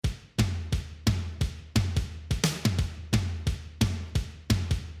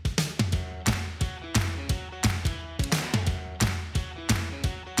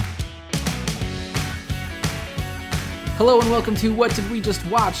Hello and welcome to What Did We Just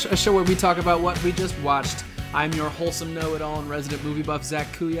Watch, a show where we talk about what we just watched. I'm your wholesome know-it-all and resident movie buff, Zach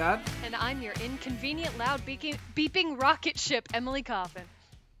Kuyat. And I'm your inconvenient, loud, beeping rocket ship, Emily Coffin.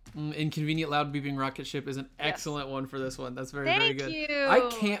 Inconvenient, loud, beeping rocket ship is an excellent one for this one. That's very good. Thank you. I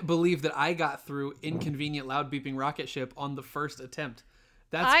can't believe that I got through inconvenient, loud, beeping rocket ship on the first attempt.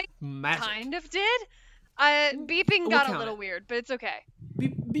 That's magic. I kind of did. Beeping got a little weird, but it's okay.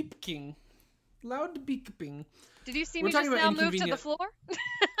 Beeping. Loud beeping. Did you see me just now move to the floor?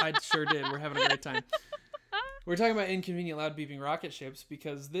 I sure did. We're having a great time. We're talking about inconvenient, loud beeping rocket ships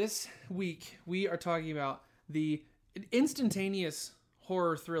because this week we are talking about the instantaneous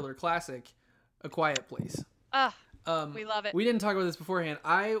horror thriller classic, A Quiet Place. We love it. We didn't talk about this beforehand.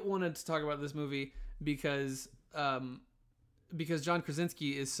 I wanted to talk about this movie because John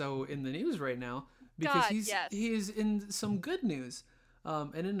Krasinski is so in the news right now because he's in some good news.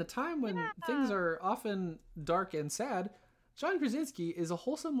 And in a time when things are often dark and sad, John Krasinski is a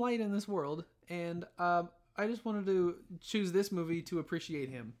wholesome light in this world, and I just wanted to choose this movie to appreciate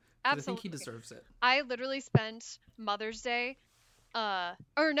him. Absolutely. I think he deserves it. I literally spent Mother's Day,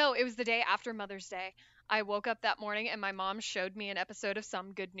 it was the day after Mother's Day. I woke up that morning and my mom showed me an episode of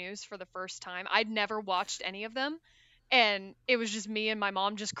Some Good News for the first time. I'd never watched any of them. And it was just me and my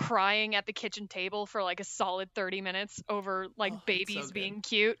mom just crying at the kitchen table for like a solid 30 minutes over like babies being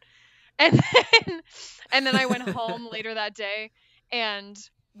cute. And then I went home later that day and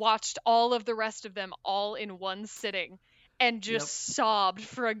watched all of the rest of them all in one sitting and just sobbed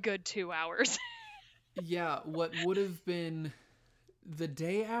for a good 2 hours. Yeah, what would have been the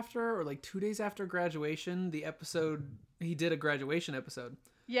day after or like 2 days after graduation, he did a graduation episode.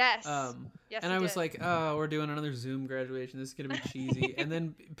 Yes. Yes. And I was like, oh, we're doing another Zoom graduation. This is going to be cheesy. And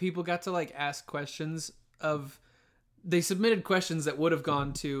then people got to like ask questions they submitted questions that would have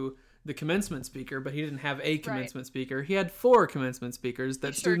gone to the commencement speaker, but he didn't have a commencement speaker. He had 4 commencement speakers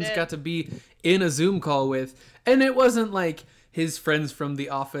that students got to be in a Zoom call with. And it wasn't like his friends from The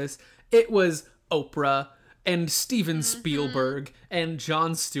Office. It was Oprah and Steven Spielberg and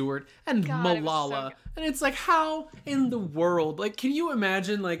Jon Stewart and Malala. And it's like, how in the world? Like, can you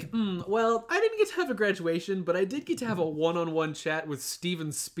imagine, like, well, I didn't get to have a graduation, but I did get to have a one-on-one chat with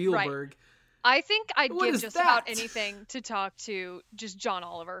Steven Spielberg. Right. I think I'd give just about anything to talk to just John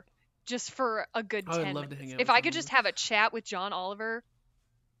Oliver, just for a good 10 minutes. I'd love to hang out with him. I could just have a chat with John Oliver,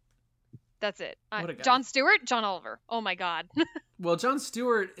 that's it. Jon Stewart, John Oliver. Oh my God. Well, Jon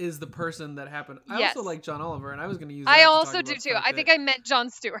Stewart is the person that happened. I also like John Oliver, and I was going to use that I also do too. I think I meant Jon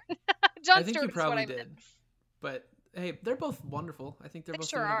Stewart. I think you probably did. But hey, they're both wonderful. I think they're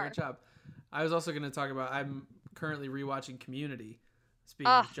both doing a great job. I was also going to talk about, I'm currently rewatching Community.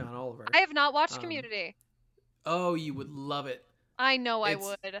 Speaking of John Oliver. I have not watched Community. Oh, you would love it. I know I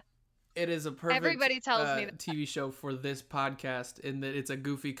would. It is a perfect Everybody tells me that. TV show for this podcast in that it's a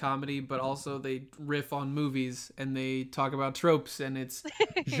goofy comedy, but also they riff on movies and they talk about tropes and it's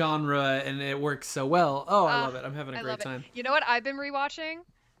genre and it works so well. Oh, I love it. I'm having a great time. You know what I've been rewatching?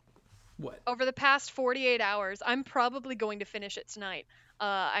 What? Over the past 48 hours, I'm probably going to finish it tonight.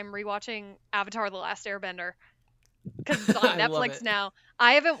 I'm rewatching Avatar: The Last Airbender because it's on Netflix now.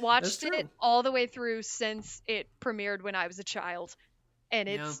 I haven't watched it all the way through since it premiered when I was a child, and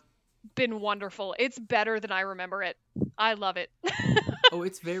it's been wonderful. It's better than I remember it. I love it. Oh,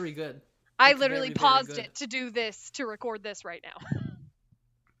 it's very good. I literally paused it to record this right now.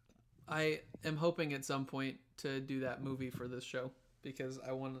 I am hoping at some point to do that movie for this show because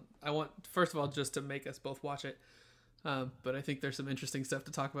I want first of all just to make us both watch it. But I think there's some interesting stuff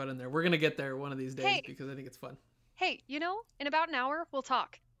to talk about in there. We're going to get there one of these days because I think it's fun. Hey, in about an hour we'll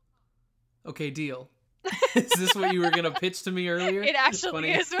talk. Okay, deal. Is this what you were going to pitch to me earlier? It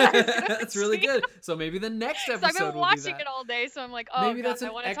actually is what I was gonna That's really good. So maybe the next episode I've been watching it all day, so I'm like, maybe that's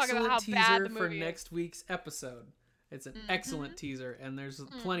I want to talk about how bad the movie for next week's episode. It's an excellent teaser, and there's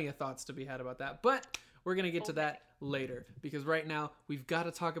plenty of thoughts to be had about that. But we're going to get to that later, because right now we've got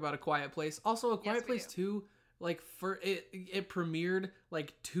to talk about A Quiet Place. Also, A Quiet Place 2, like, for it premiered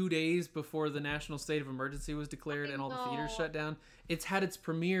like 2 days before the national state of emergency was declared and all the theaters shut down. It's had its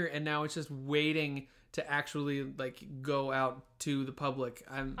premiere, and now it's just waiting to actually like go out to the public.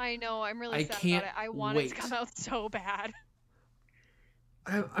 I know. I'm really sad about it. I want it to come out so bad.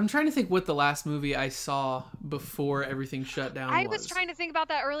 I'm trying to think what the last movie I saw before everything shut down was. I was trying to think about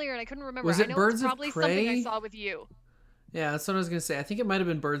that earlier and I couldn't remember. Was it Birds of Prey? Probably something I saw with you. Yeah, that's what I was gonna say. I think it might have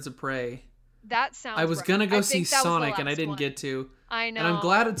been Birds of Prey. That sounds. I was gonna go see Sonic and I didn't get to. I know. And I'm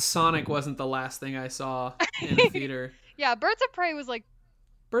glad Sonic wasn't the last thing I saw in a theater. Yeah, Birds of Prey was like.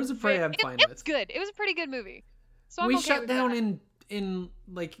 Birds of Prey, I'm fine with. It was good. It was a pretty good movie. So we shut down in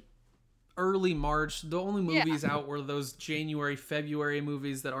like early March. The only Yeah. movies out were those January, February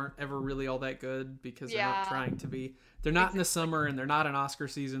movies that aren't ever really all that good because they're not Yeah. trying to be. They're not in the summer and they're not in Oscar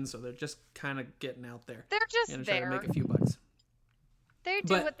season, so they're just kind of getting out there They're just and try to there. make a few bucks. They do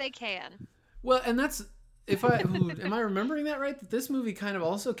But- what they can. Well, and that's am I remembering that right? That this movie kind of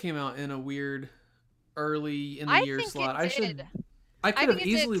also came out in a weird early in the I year think slot. it did. I could I have think it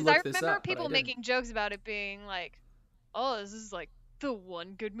did easily because I looked this remember up. but I people didn't. making jokes about it being like, "Oh, this is like the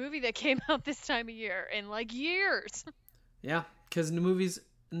one good movie that came out this time of year in like years." Yeah, because the movies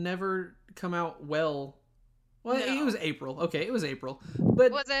never come out well. Well, it No. was April. Okay, it was April,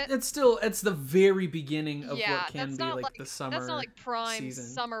 but Was it? it's the very beginning of Yeah, what can that's be not like the summer. That's not like prime season.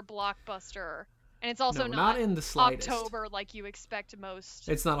 summer blockbuster, and it's also No, not not in the slightest. October like you expect most.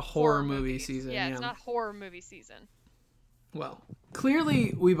 It's not a horror movie movies. season. Yeah, it's not horror movie season. Well,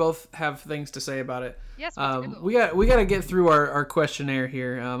 clearly we both have things to say about it. Yes, we do. We got to get through our questionnaire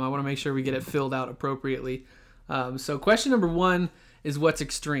here. I want to make sure we get it filled out appropriately. So question number 1 is what's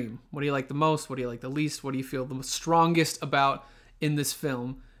extreme? What do you like the most? What do you like the least? What do you feel the strongest about in this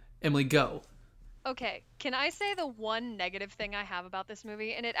film? Emily, go. Okay, can I say the one negative thing I have about this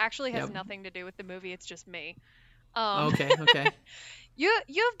movie? And it actually has Yep. nothing to do with the movie. It's just me. Okay.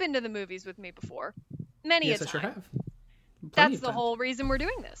 You've been to the movies with me before, many Yes, a I sure time. have. Plenty That's of the times. whole reason we're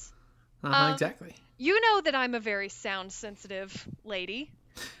doing this. Exactly. You know that I'm a very sound sensitive lady.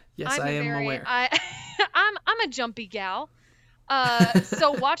 Yes, I am aware. I'm a jumpy gal.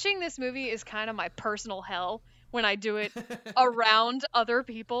 So watching this movie is kind of my personal hell when I do it around other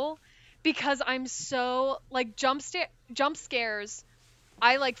people because I'm so like jump scares.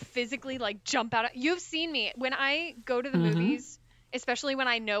 I like physically like jump out. You've seen me when I go to the movies, especially when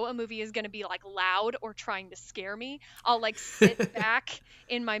I know a movie is going to be like loud or trying to scare me. I'll like sit back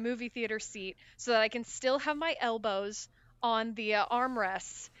in my movie theater seat so that I can still have my elbows on the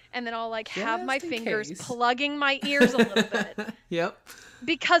armrests, and then I'll like have my Just in fingers case. plugging my ears a little bit Yep.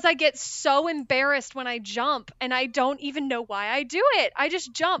 because I get so embarrassed when I jump and I don't even know why I do it. I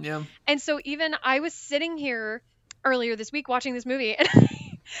just jump. Yeah. And so even I was sitting here earlier this week watching this movie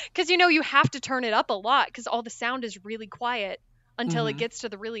because you have to turn it up a lot because all the sound is really quiet until it gets to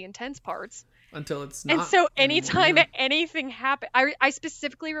the really intense parts. Until it's not. And so anymore, anytime yeah. anything happens, I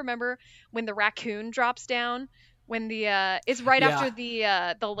specifically remember when the raccoon drops down, when the it's right Yeah. after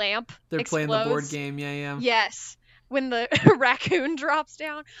the lamp They're explodes. playing the board game. Yeah. Yes, when the raccoon drops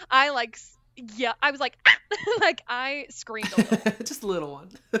down, I was like, like I screamed a little, Just a little one.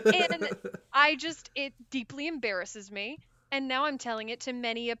 and it deeply embarrasses me, and now I'm telling it to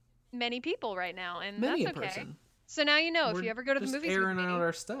many people right now, and Many that's a okay. person. So now you know We're if you ever go to the just movies airing with me, out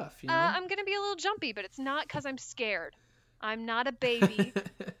our stuff, you know. I'm gonna be a little jumpy, but it's not because I'm scared. I'm not a baby.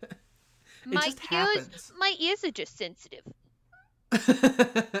 It just happens. My ears are just sensitive.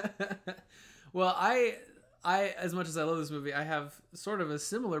 Well, I as much as I love this movie, I have sort of a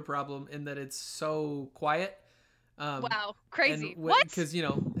similar problem in that it's so quiet. Wow, crazy. And What? Because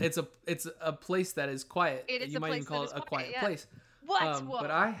it's a place that is quiet. It is you a might place even call that it is a quiet, quiet yeah. place. What? Whoa.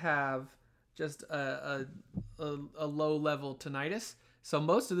 But I have just a low level tinnitus, so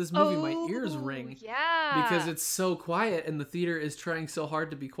most of this movie my ears ring. Yeah. Because it's so quiet and the theater is trying so hard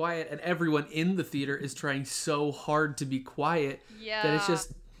to be quiet and everyone in the theater is trying so hard to be quiet that it's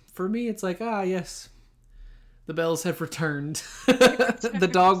just, for me, it's like, yes, the bells have returned. The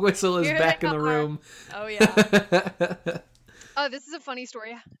dog whistle is Here back they in the are. room. Oh yeah. Oh, this is a funny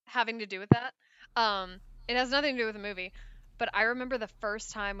story having to do with that. It has nothing to do with the movie, but I remember the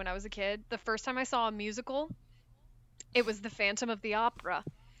first time when I was a kid, the first time I saw a musical, it was the Phantom of the Opera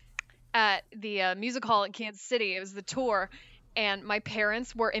at the music hall in Kansas City. It was the tour, and my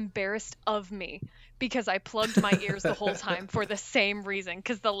parents were embarrassed of me because I plugged my ears the whole time for the same reason,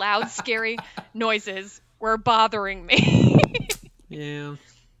 because the loud, scary noises were bothering me. Yeah.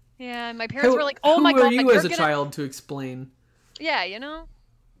 Yeah, and my parents were like, "Oh who my are god, you you're as a gonna..." child to explain? Yeah, you know.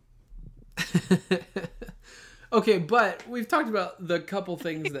 Okay, but we've talked about the couple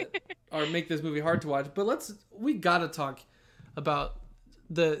things that make this movie hard to watch, but we gotta talk about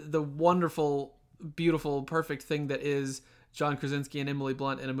the wonderful, beautiful, perfect thing that is John Krasinski and Emily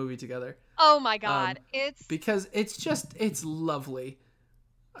Blunt in a movie together. Oh my god, because it's lovely.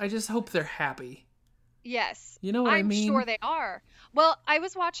 I just hope they're happy. Yes. You know what I mean? I'm sure they are. Well, I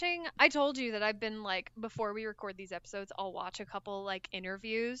told you that I've been like, before we record these episodes, I'll watch a couple like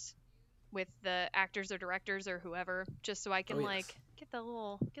interviews with the actors or directors or whoever, just so I can like get the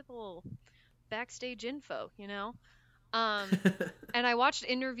little backstage info, you know? And I watched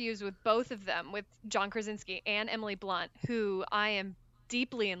interviews with both of them, with John Krasinski and Emily Blunt, who I am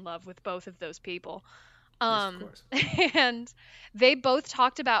deeply in love with both of those people. Yes, of Um, course. and they both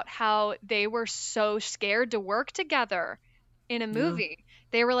talked about how they were so scared to work together in a Yeah. movie.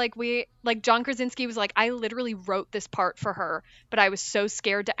 They were like, like John Krasinski was like, I literally wrote this part for her, but I was so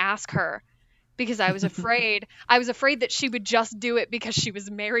scared to ask her because I was afraid. I was afraid that she would just do it because she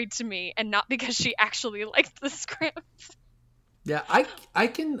was married to me and not because she actually liked the script. Yeah, I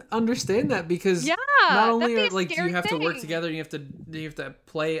can understand that because Yeah, not that'd only be are a like do you scary have to work thing. together, you have to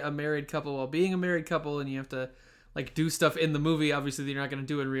play a married couple while being a married couple, and you have to like do stuff in the movie, obviously that you're not going to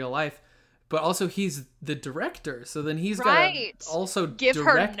do in real life. But also he's the director, so then he's got to Right. also Give her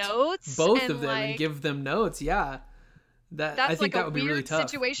direct notes both and of them and like give them notes. Yeah, that I that's think like a that would be really weird tough.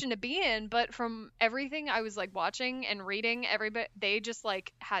 situation to be in, but from everything I was like watching and reading, everybody they just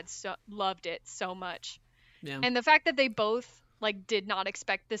like had so loved it so much. Yeah. And the fact that they both like did not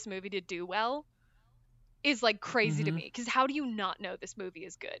expect this movie to do well is like crazy to Hmm. me because how do you not know this movie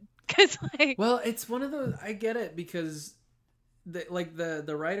is good? Because like Well, it's one of those. I get it because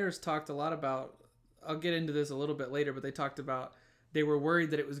the writers talked a lot about. I'll get into this a little bit later, but they talked about they were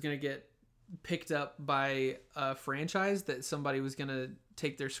worried that it was going to get picked up by a franchise, that somebody was going to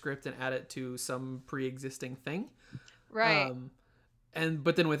take their script and add it to some pre-existing thing. right. Um,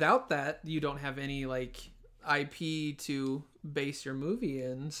 but then without that, you don't have any like IP to base your movie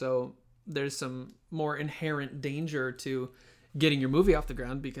in, so there's some more inherent danger to getting your movie off the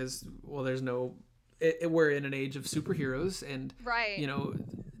ground because well, there's no we're in an age of superheroes, and Right. you know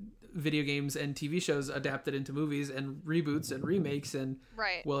video games and TV shows adapted into movies and reboots and remakes, and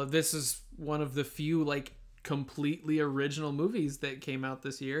Right. well, this is one of the few like completely original movies that came out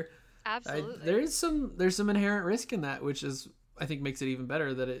this year. Absolutely. There's some inherent risk in that, which is I think makes it even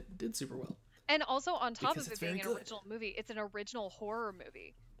better that it did super well And also on top because of it's it very being an good. original movie, it's an original horror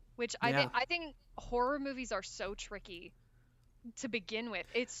movie, which Yeah, I think horror movies are so tricky to begin with.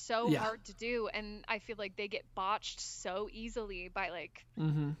 It's so yeah. hard to do and I feel like they get botched so easily by like,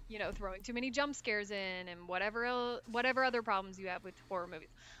 Mm-hmm. throwing too many jump scares in and whatever other problems you have with horror movies.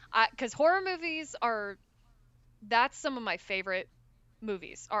 Cuz horror movies are that's some of my favorite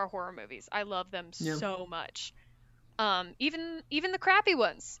movies are horror movies. I love them Yeah. so much. Even the crappy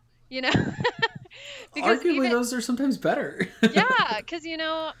ones, you know? Because Arguably, even those are sometimes better. yeah, because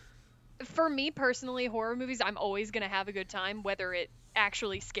for me personally, horror movies, I'm always gonna have a good time, whether it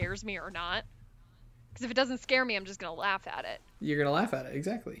actually scares me or not. Because if it doesn't scare me, I'm just gonna laugh at it. You're gonna laugh at it,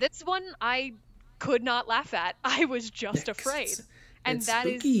 exactly. This one I could not laugh at. I was Yeah, just 'cause afraid. And it's that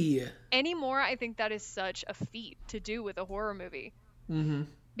is spooky. anymore, I think that is such a feat to do with a horror movie. Mm-hmm.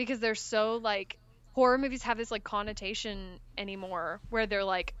 Because they're so like horror movies have this like connotation anymore where they're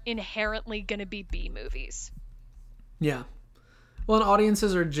like inherently gonna be B movies. Yeah. Well, and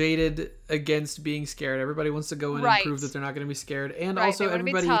audiences are jaded against being scared. Everybody wants to go in and Right. prove that they're not going to be scared, and Right. They also want to be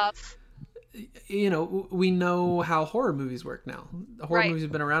everybody, tough. we know how horror movies work now. Horror Right. movies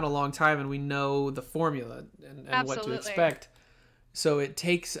have been around a long time, and we know the formula and what to Absolutely. expect. So it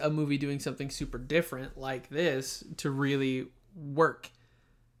takes a movie doing something super different like this to really work.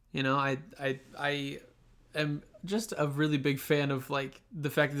 I am just a really big fan of like the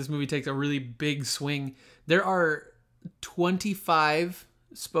fact that this movie takes a really big swing. There are 25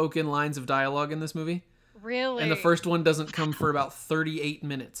 spoken lines of dialogue in this movie, and the Really? first one doesn't come for about 38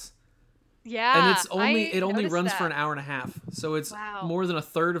 minutes. And Yeah, I it only noticed runs for that. an hour and a half. So it's Wow. more than a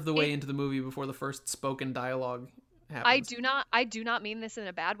third of the way It into the movie before the first spoken dialogue I happens. do not mean this in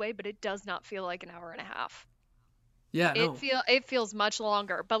a bad way, but it does not feel like an hour and a half. Yeah, no. It feels much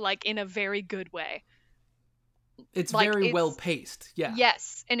longer, but like in a very good way. It's Like very well it's paced. Yeah.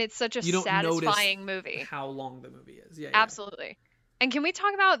 yes, and it's such a You don't notice satisfying movie. how long the movie is. Yeah, yeah. Absolutely. And can we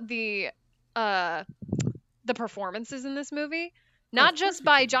talk about uh the performances in this movie? Oh, Not of course just we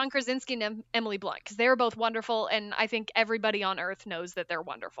by can. John Krasinski and Emily Blunt, because they were both wonderful, and I think everybody on Earth knows that they're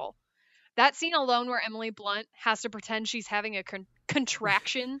wonderful. That scene alone where Emily Blunt has to pretend she's having a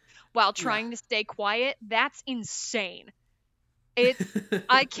contraction while Yeah. trying to stay quiet, that's insane. It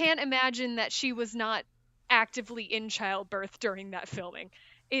I can't imagine that she was not actively in childbirth during that filming.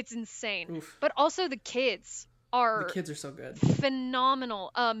 It's insane. Oof. But also the kids The are kids are so good.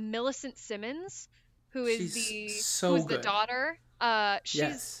 phenomenal. Millicent Simmons, who is She's so who's the good. daughter, she's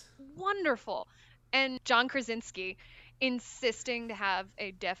Yes. wonderful. And John Krasinski insisting to have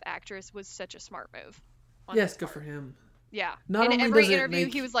a deaf actress was such a smart move on Yes, his good part. for him. Yeah. Not In only every does it interview,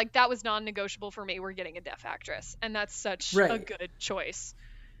 make he was like, that was non negotiable for me. We're getting a deaf actress. And that's such a right, good choice.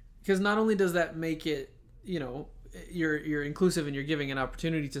 because not only does that make it, you're inclusive and you're giving an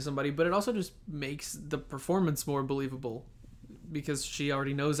opportunity to somebody, but it also just makes the performance more believable because she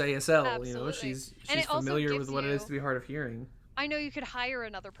already knows ASL. Absolutely. She's And it also familiar gives with what it is you to be hard of hearing. I know you could hire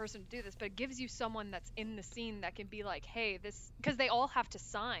another person to do this, but it gives you someone that's in the scene that can be like, hey, this, because they all have to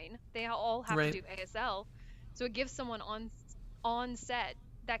sign, they all have to Right. do ASL, so it gives someone on set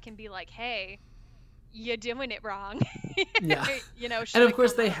that can be like, hey, you're doing it wrong. Yeah. You know, And of showing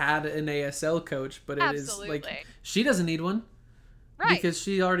course them they up. had an ASL coach, but it is like Absolutely. she doesn't need one Right. because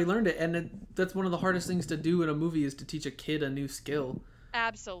she already learned it, and that's one of the hardest things to do in a movie is to teach a kid a new skill.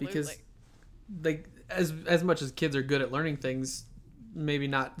 Absolutely. Because like as much as kids are good at learning things, maybe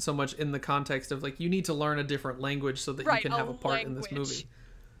not so much in the context of like you need to learn a different language so that you can have a part in this movie.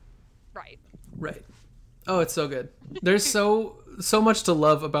 Right. Right. Oh, it's so good. There's so much to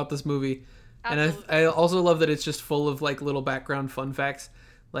love about this movie. Absolutely. And I also love that it's just full of like little background fun facts.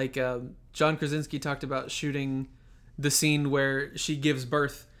 Like John Krasinski talked about shooting the scene where she gives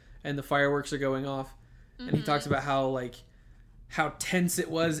birth and the fireworks are going off, and he talks about how tense it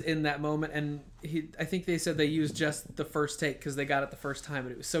was in that moment. And I think they said they used just the first take because they got it the first time,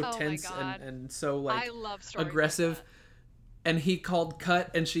 and it was so tense and so like I love stories aggressive. like And he called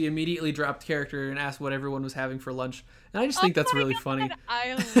cut, and she immediately dropped character and asked what everyone was having for lunch. And I just think that's really funny.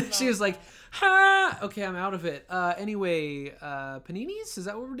 I love She was like, "Ha! Okay, I'm out of it. Anyway, paninis? Is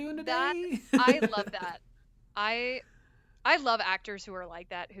that what we're doing today?" I love that. I love actors who are like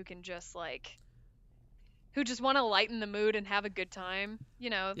that, who can just like, who just want to lighten the mood and have a good time.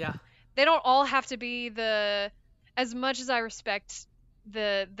 You know, Yeah. they don't all have to be as much as I respect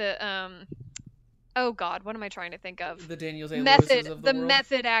the oh God, what am I trying to think of? The Daniel Day-Lewises of the world.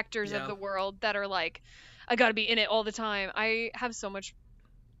 Method actors Yeah. of the world that are like, I gotta be in it all the time. I have so much.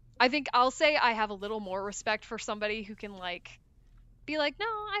 I think I'll say I have a little more respect for somebody who can like be like, no,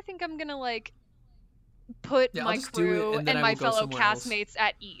 I think I'm gonna like put Yeah, I'll my just do it, crew and then I my will go fellow somewhere else. castmates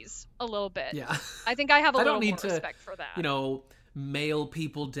at ease a little bit. Yeah. I think I have a I little don't need more to, respect for that. you know, mail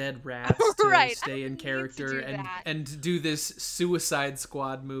people dead rats to Right, I stay in don't need to character do and that. and do this Suicide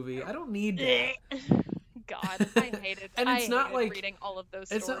Squad movie. I don't need that. God, I hated. And it's not hated like reading all of those.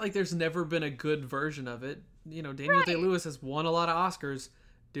 It's not like there's never been a good version of it. You know, Daniel Day-Lewis has won a lot of Oscars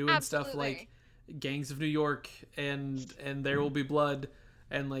doing stuff like Gangs of New York and There Will Be Blood,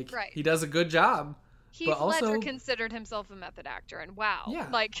 and like he does a good job. Heath but also, Ledger considered himself a method actor, and wow, Yeah.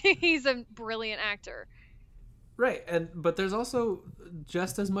 like he's a brilliant actor. right, but there's also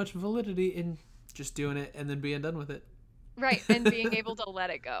just as much validity in just doing it and then being done with it. Right, and being able to let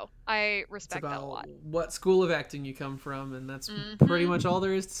it go. I respect It's that a about lot. what school of acting you come from, and that's pretty much all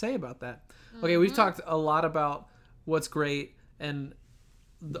there is to say about that. Okay, we've talked a lot about what's great and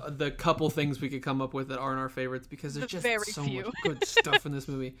the couple things we could come up with that aren't our favorites because there's just very so few. much good stuff in this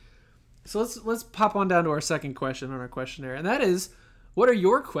movie. So let's pop on down to our second question on our questionnaire, and that is, what are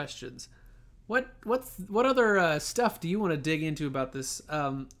your questions? What other stuff do you want to dig into about this?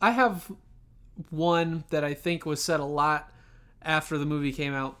 I have one that I think was said a lot after the movie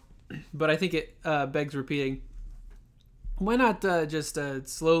came out, but I think it begs repeating. Why not just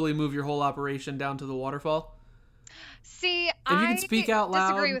slowly move your whole operation down to the waterfall? See, If you can speak out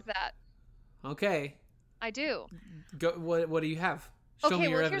loud. disagree with that. Okay. I do. Go. What do you have? Show me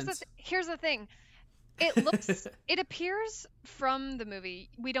your evidence. Here's the thing. It looks, it appears from the movie.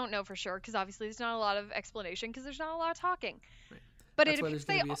 We don't know for sure because obviously there's not a lot of explanation because there's not a lot of talking. Right. But That's it why appears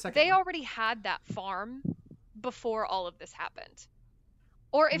there's gonna be a second they one. already had that farm before all of this happened.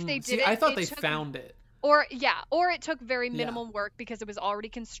 Or if they See, did it, I thought it they took, found it. or it took very minimum work because it was already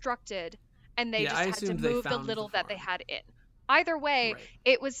constructed and they Yeah, just I had to assumed they move the found the little that they farm. had in. Either way, Right.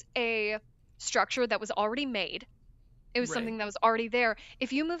 it was a structure that was already made. It was Right. something that was already there.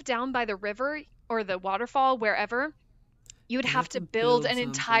 If you move down by the river or the waterfall, wherever, you would have to build an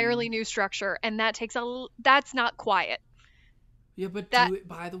entirely new structure, and that's not quiet. Yeah, but That- do it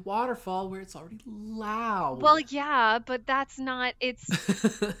by the waterfall where it's already loud. Well, yeah, but that's not. It's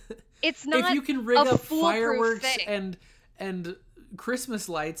not. If you can rig a up foolproof fireworks thing. and Christmas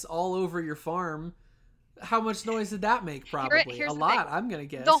lights all over your farm, how much noise did that make? Probably here's a the lot. thing. I'm gonna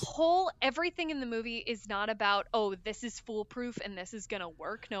guess. Everything in the movie is not about, oh, this is foolproof and this is gonna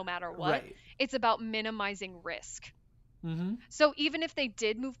work no matter what. Right. It's about minimizing risk. Mm-hmm. So even if they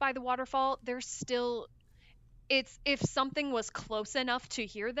did move by the waterfall, there's still, if something was close enough to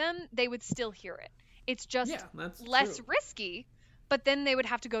hear them, they would still hear it. It's just that's less true. risky, but then they would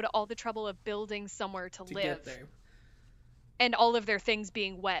have to go to all the trouble of building somewhere to live. Get there. And all of their things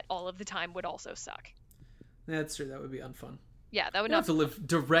being wet all of the time would also suck. That's true. That would be unfun. Yeah, that You would don't not have to live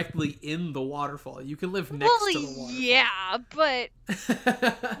directly in the waterfall. You can live next to the waterfall. yeah, but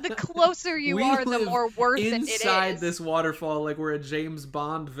the closer you We are, the live more worth it is. inside this waterfall like we're a James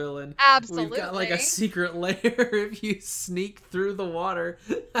Bond villain. Absolutely. We've got like a secret lair if you sneak through the water.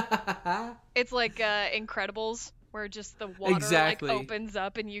 It's like Incredibles where just the water Exactly. like opens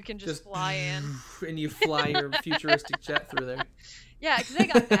up and you can just fly in. And you fly your futuristic jet through there. Yeah, because they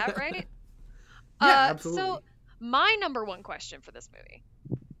got that right. Yeah, absolutely. So my number one question for this movie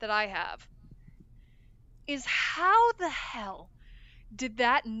that I have is how the hell did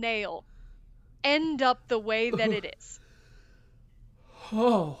that nail end up the way that it is?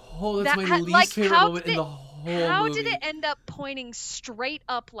 That's my least favorite moment in the whole movie. How did it end up pointing straight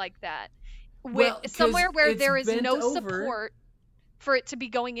up like that? Well, somewhere where there is no over. support for it to be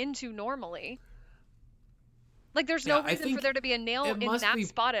going into normally. Like, there's no reason for there to be a nail in that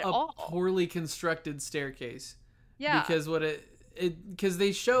spot at all. Poorly constructed staircase. Yeah. Because because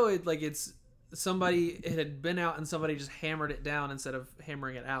they show it like it's it had been out and somebody just hammered it down instead of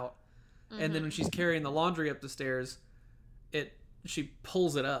hammering it out. Mm-hmm. And then when she's carrying the laundry up the stairs, she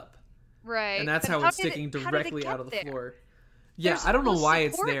pulls it up. Right. And that's how it's sticking directly out of the floor. Yeah, I don't know why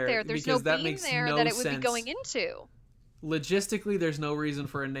it's there. There's because no that beam makes there no that it sense. would be going into. Logistically, there's no reason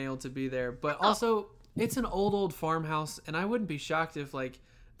for a nail to be there. But also, it's an old farmhouse, and I wouldn't be shocked if like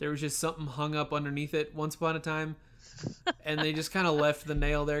there was just something hung up underneath it once upon a time, and they just kind of left the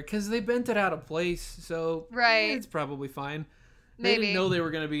nail there because they bent it out of place. So it's probably fine. They didn't know they were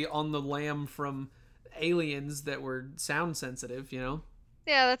going to be on the lam from aliens that were sound sensitive, you know?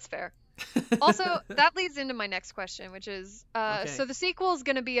 Yeah, that's fair. Also, that leads into my next question, which is, so the sequel is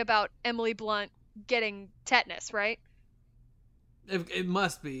going to be about Emily Blunt getting tetanus, right? It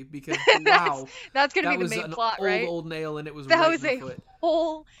must be, because wow. That's going to be the main plot, right? That was an old nail, and it was that right was in her foot. A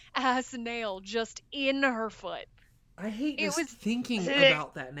whole-ass nail just in her foot. I hate thinking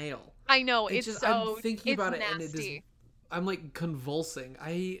about that nail. I know, it's just, I'm thinking about nasty. It, and I'm like convulsing.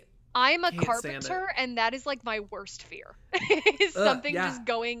 I'm a carpenter, and that is like my worst fear. Is something just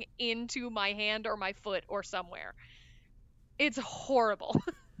going into my hand or my foot or somewhere. It's horrible.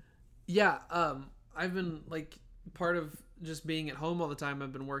 Yeah, I've been like part of just being at home all the time.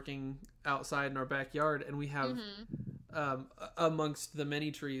 I've been working outside in our backyard, and we have amongst the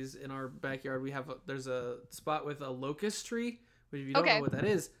many trees in our backyard, there's a spot with a locust tree, which if you don't know what that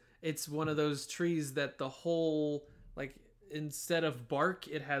is, it's one of those trees that the whole like instead of bark,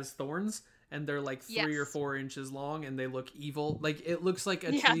 it has thorns, and they're like 3 or 4 inches long, and they look evil. Like, it looks like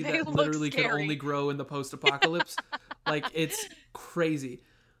a tree that literally could only grow in the post-apocalypse. Like, it's crazy.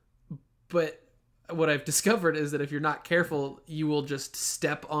 But what I've discovered is that if you're not careful, you will just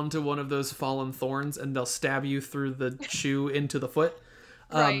step onto one of those fallen thorns, and they'll stab you through the shoe into the foot.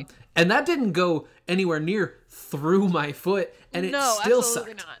 Right. And that didn't go anywhere near through my foot, and it still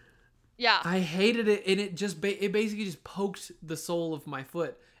sucked. Not. Yeah. I hated it, and it basically just poked the sole of my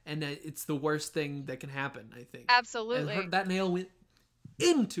foot, and it's the worst thing that can happen, I think. Absolutely. And that nail went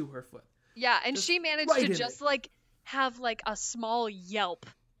into her foot. Yeah, and she managed to just like have like a small yelp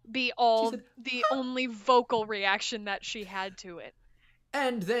be the only vocal reaction that she had to it.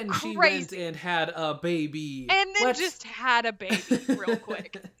 And then she went and had a baby. And then just had a baby real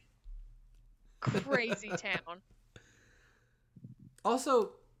quick. Crazy town.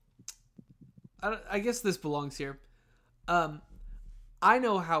 Also, I guess this belongs here. I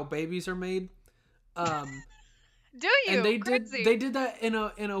know how babies are made. Do you? And they did that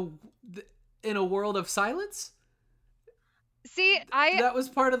in a world of silence. See, that was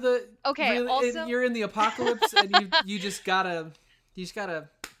part of the also you're in the apocalypse, and you just gotta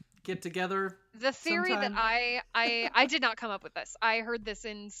get together. The theory sometime. that I did not come up with this. I heard this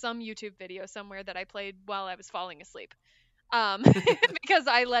in some YouTube video somewhere that I played while I was falling asleep. Because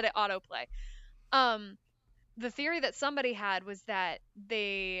I let it autoplay. The theory that somebody had was that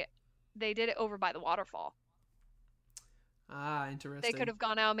they did it over by the waterfall. Ah, interesting. They could have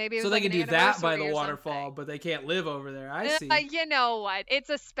gone out, maybe it was so like they could do that by the waterfall, something. But they can't live over there. I see. You know what? It's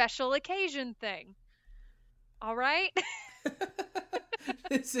a special occasion thing. All right?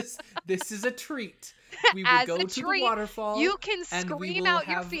 This is a treat. We will go to the waterfall. You can scream out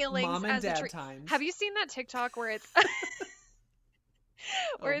your feelings mom and as dad a treat. times. Have you seen that TikTok where it's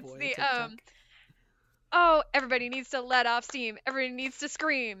everybody needs to let off steam. Everybody needs to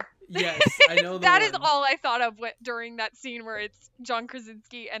scream. Yes, I know that is all I thought of during that scene where it's John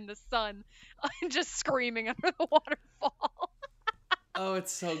Krasinski and the son just screaming under the waterfall. Oh,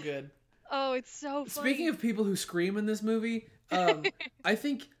 it's so good. Oh, it's so funny. Speaking of people who scream in this movie, I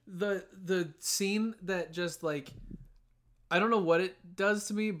think the scene that just like, I don't know what it does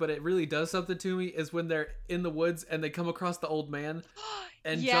to me, but it really does something to me, is when they're in the woods and they come across the old man,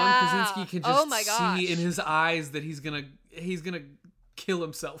 and John Krasinski can just see in his eyes that he's gonna kill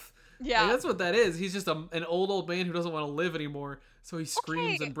himself. Yeah, like, that's what that is. He's just an old man who doesn't want to live anymore, so he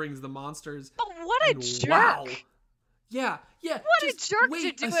screams and brings the monsters. But what a jerk! Wow. Yeah, yeah. What a Just jerk to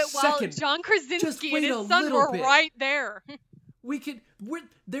wait do a it while second. John Krasinski wait and a his son little were bit. right there.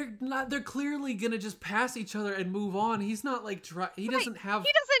 They're clearly gonna just pass each other and move on. He's not like he doesn't have.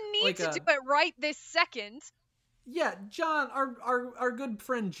 He doesn't need like to a, do it right this second. Yeah, John, our good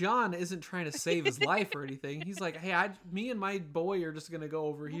friend John isn't trying to save his life or anything. He's like, hey, me and my boy are just gonna go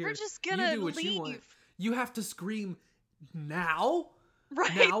over here. We're just gonna you do what leave. you want. You have to scream now,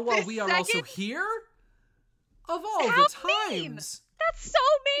 right now while we are second? also here. Of all How the times, mean. That's so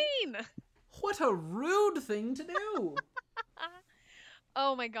mean. what a rude thing to do.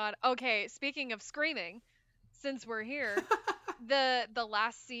 Oh my god. Okay, speaking of screaming, since we're here, the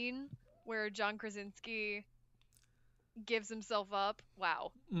last scene where John Krasinski gives himself up.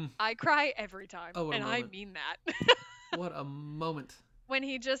 Wow. I cry every time. Oh, what a and moment. I mean that. What a moment. When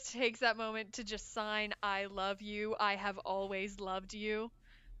he just takes that moment to just sign I love you. I have always loved you.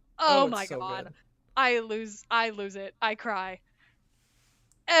 Oh it's my so god. good. I lose it. I cry.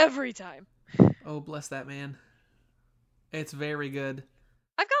 Every time. Oh, bless that man. It's very good.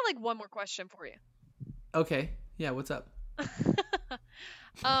 I've got like one more question for you. Okay. Yeah, what's up?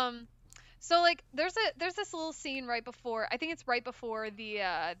 So like there's this little scene right before, I think it's right before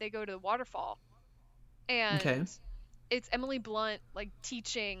they go to the waterfall. And Okay. it's Emily Blunt like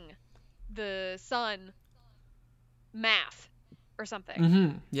teaching the son math or something.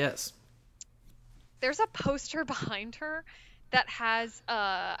 Mm-hmm. Yes. There's a poster behind her that has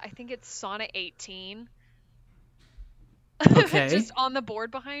I think it's Sonnet 18. Okay. Just on the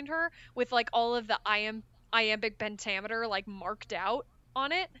board behind her with like all of the iambic pentameter like marked out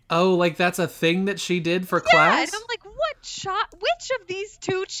on it. Oh, like that's a thing that she did for Yeah, class? and I'm like, which of these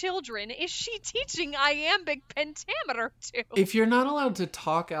two children is she teaching iambic pentameter to? If you're not allowed to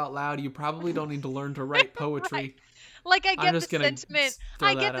talk out loud, you probably don't need to learn to write poetry. Right. Like I get the sentiment.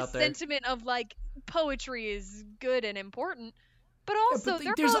 I get the there. sentiment of like poetry is good and important, but also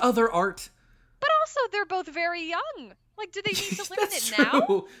but there's other art. But also they're both very young. Like, do they need to learn That's it true.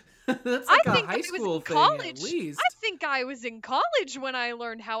 now? That's like I a think high I was school in thing college. at least. I think I was in college when I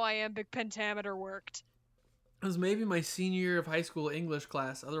learned how iambic pentameter worked. It was maybe my senior year of high school English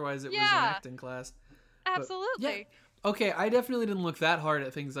class. Otherwise, it was an Yeah. acting class. Absolutely. Yeah. Okay, I definitely didn't look that hard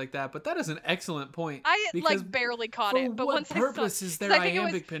at things like that, but that is an excellent point. I because like barely caught for it, but what once purpose I saw, is there 'cause I think it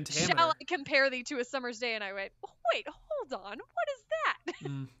iambic was, pentameter? shall I compare thee to a summer's day? And I went, oh, wait, hold on, what is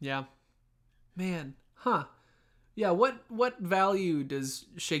that? Yeah. Man, huh. Yeah, what value does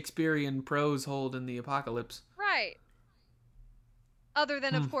Shakespearean prose hold in the apocalypse? Right. Other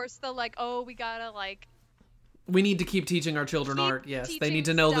than, of course, the like, oh, we gotta like. We need to keep teaching our children Keep art. Yes, they teaching need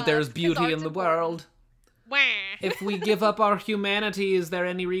to know that stuff, there's 'cause beauty art's in the important. world. Wah. If we give up our humanity, is there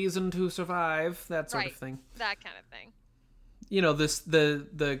any reason to survive? That sort Right. of thing. That kind of thing. You know,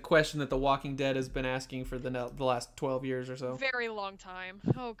 the question that The Walking Dead has been asking for the last 12 years or so. Very long time.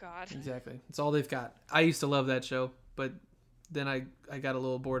 Oh God. Exactly. It's all they've got. I used to love that show, but then I got a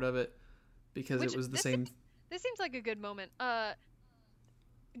little bored of it because it was the same. This seems like a good moment.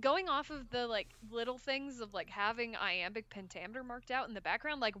 Going off of the like little things of like having iambic pentameter marked out in the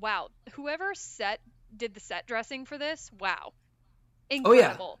background, like wow, whoever did the set dressing for this, wow,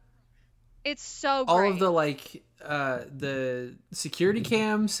 incredible. It's so great. All of the like the security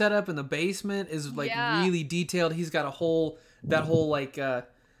cam setup in the basement is like really detailed. He's got that whole like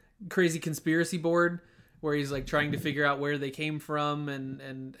crazy conspiracy board where he's like trying to figure out where they came from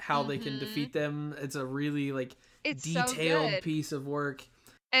and how they can defeat them. It's a really like detailed piece of work.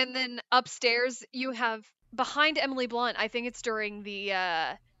 And then upstairs you have behind Emily Blunt, I think it's during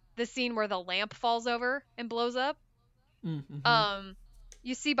the scene where the lamp falls over and blows up. Mm-hmm.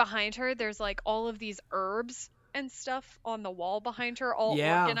 You see behind her there's like all of these herbs and stuff on the wall behind her, all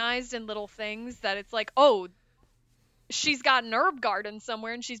organized in little things that it's like, oh, she's got an herb garden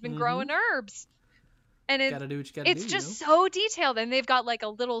somewhere and she's been growing herbs. And gotta do what you gotta it's do, just so detailed. And they've got like a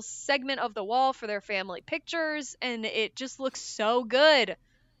little segment of the wall for their family pictures, and it just looks so good.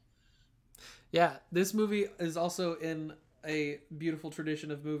 Yeah, this movie is also in a beautiful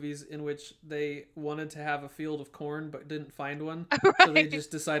tradition of movies in which they wanted to have a field of corn but didn't find one. Right. So they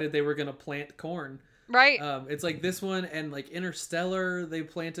just decided they were going to plant corn. Right. It's like this one and like Interstellar, they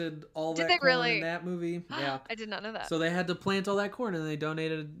planted all Did that they corn really? in that movie. Yeah. I did not know that. So they had to plant all that corn and they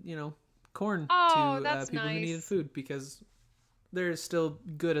donated, corn Oh, to that's people who nice. needed food because there's still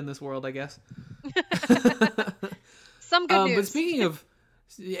good in this world, I guess. Some good news. But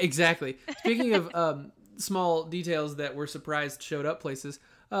speaking of small details that we're surprised showed up places,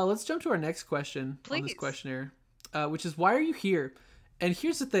 let's jump to our next question on this questionnaire, which is why are you here? And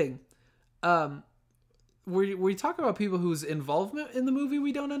here's the thing, we talk about people whose involvement in the movie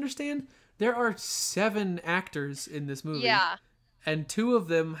we don't understand. there are 7 actors in this movie. Yeah. And 2 of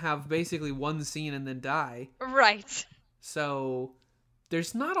them have basically one scene and then die. Right. So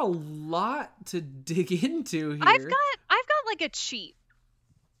there's not a lot to dig into here. I've got like a cheat.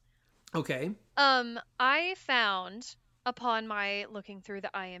 Okay. I found upon my looking through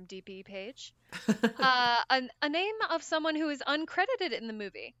the IMDb page, a name of someone who is uncredited in the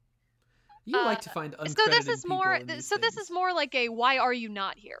movie. You like to find uncredited So this is people more. in these So this things. is more like a why are you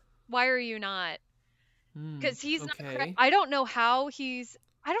not here? Why are you not? Because he's not. I don't know how he's.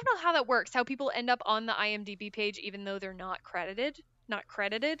 I don't know how that works. How people end up on the IMDb page even though they're not credited. Not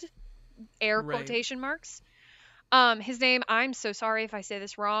credited. Air Right. quotation marks. His name. I'm so sorry if I say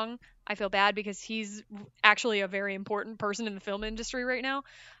this wrong. I feel bad because he's actually a very important person in the film industry right now.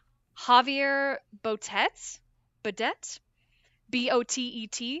 Javier Botet, Botet.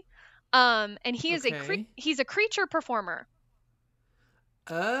 And he is Okay. he's a creature performer.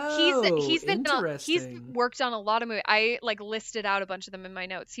 Oh, He's interesting. worked on a lot of movies. I like listed out a bunch of them in my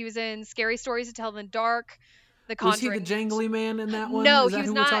notes. He was in Scary Stories to Tell in the Dark, The Was he Conjuring. the jangly man in that one? No, Is that he was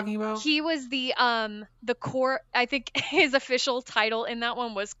who not. we're talking about? He was the core. I think his official title in that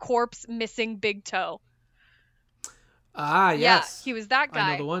one was Corpse Missing Big Toe. Ah, yes. Yeah, he was that guy.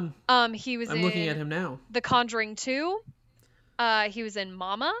 I know the one. He was. I'm looking at him now. The Conjuring 2. He was in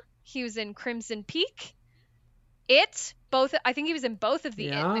Mama. He was in Crimson Peak. It. Both. I think he was in both of the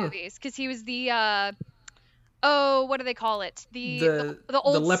It movies because he was the. What do they call it? The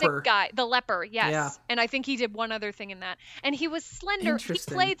old leper. sick guy, the leper. Yes. Yeah. And I think he did one other thing in that. And he was Slender. He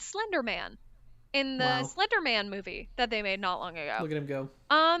played Slender Man in the Slender Man movie that they made not long ago. Look at him go.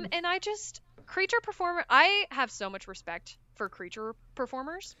 And I just creature performer. I have so much respect for creature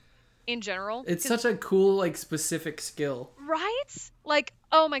performers in general. It's such a cool, like, specific skill. Right? Like,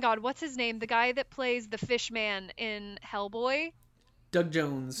 oh my God, what's his name? The guy that plays the fish man in Hellboy? Doug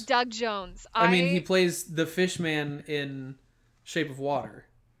Jones. Doug Jones. I mean, he plays the fish man in Shape of Water.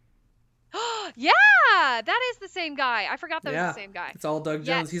 Yeah, that is the same guy. I forgot that was the same guy. It's all Doug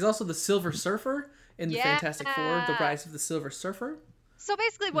Jones. He's also the Silver Surfer in the Fantastic Four, The Rise of the Silver Surfer. So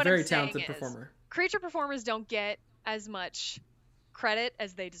basically what Very I'm saying talented is performer. Creature performers don't get as much credit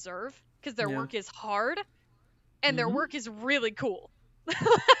as they deserve because their work is hard and their work is really cool.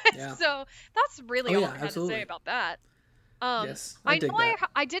 So that's really all I had to say about that. Yes, I dig that.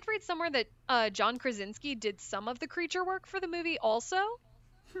 I did read somewhere that John Krasinski did some of the creature work for the movie also.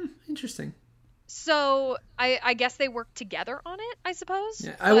 Interesting. So I guess they worked together on it, I suppose.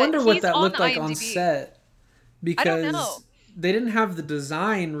 Yeah, I wonder what that looked like IMDb. on set because I don't know. They didn't have the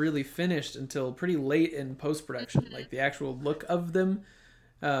design really finished until pretty late in post-production, like the actual look of them.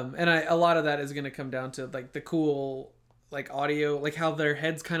 And a lot of that is going to come down to like the cool like audio, like how their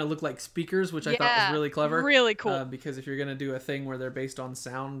heads kind of look like speakers, which I thought was really clever. Really cool. Because if you're going to do a thing where they're based on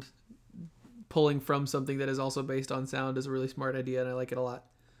sound, pulling from something that is also based on sound is a really smart idea, and I like it a lot.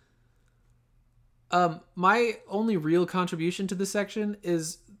 My only real contribution to this section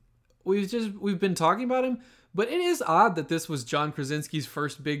is we've been talking about him, but it is odd that this was John Krasinski's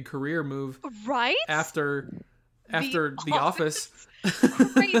first big career move. Right? After The Office.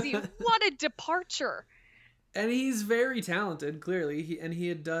 Crazy. What a departure. And he's very talented, clearly. He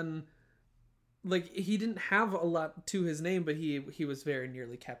had done, like, he didn't have a lot to his name, but he was very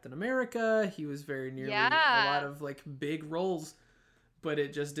nearly Captain America. He was very nearly a lot of, like, big roles, but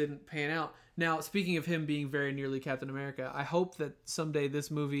it just didn't pan out. Now, speaking of him being very nearly Captain America, I hope that someday this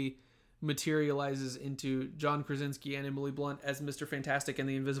movie materializes into John Krasinski and Emily Blunt as Mr. Fantastic and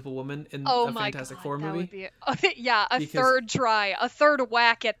the Invisible Woman in a Fantastic Four movie. Would be third try, a third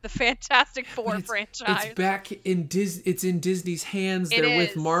whack at the Fantastic Four franchise. It's back in it's in Disney's hands. They're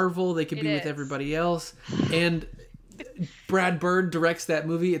with Marvel. They could be with everybody else. And Brad Bird directs that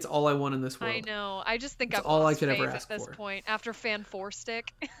movie. It's all I want in this world. I know. I just think it's I've all lost I could faith ever at ask this for. point after Fan Four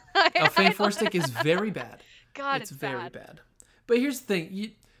Stick. Fan Four Stick is very bad. God, it's very bad. But here's the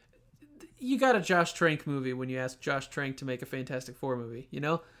thing: you got a Josh Trank movie when you ask Josh Trank to make a Fantastic Four movie. You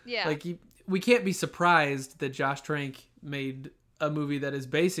know, like we can't be surprised that Josh Trank made a movie that is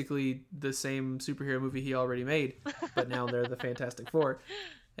basically the same superhero movie he already made, but now they're the Fantastic Four,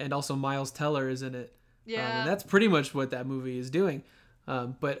 and also Miles Teller is in it. Yeah, and that's pretty much what that movie is doing.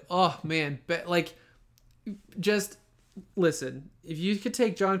 But oh man, like, just listen. If you could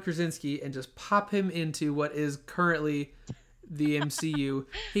take John Krasinski and just pop him into what is currently the MCU,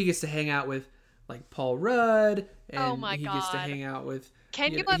 he gets to hang out with like Paul Rudd, and he gets to hang out with.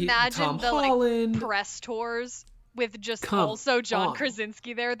 Can you imagine Tom the Holland. like press tours with just also John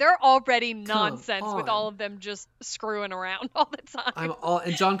Krasinski there? They're already nonsense with all of them just screwing around all the time.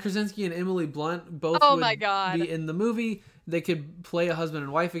 And John Krasinski and Emily Blunt both be in the movie. They could play a husband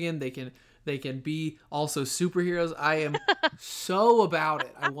and wife again. They can They can be also superheroes. I am so about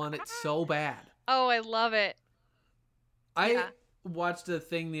it. I want it so bad. Oh, I love it. I watched a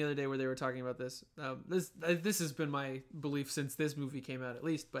thing the other day where they were talking about this. This has been my belief since this movie came out, at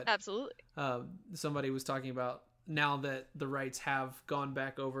least. But Absolutely. somebody was talking about now that the rights have gone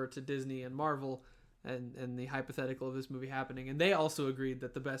back over to Disney and Marvel, and the hypothetical of this movie happening, and they also agreed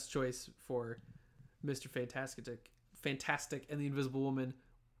that the best choice for Mr. Fantastic and the Invisible Woman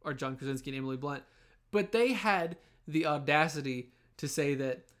are John Krasinski and Emily Blunt. But they had the audacity to say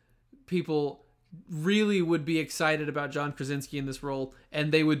that people really would be excited about John Krasinski in this role,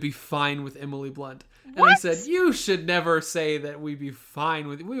 and they would be fine with Emily Blunt. And I said, you should never say that we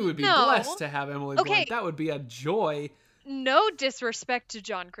would be blessed to have Emily Blunt. That would be a joy. No disrespect to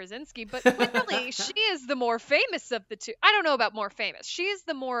John Krasinski, but clearly she is the more famous of the two. I don't know about more famous. She is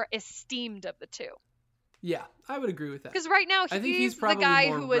the more esteemed of the two. Yeah, I would agree with that. Because right now he's the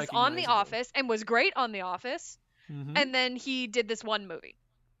guy who was on The Office and was great on The Office, and then he did this one movie.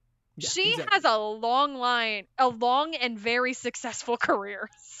 Yeah, she has a long and very successful career.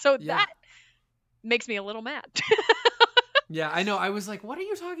 So that makes me a little mad. Yeah, I know. I was like, what are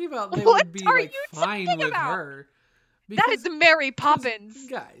you talking about? They would be like fine with her. Because, that is Mary Poppins.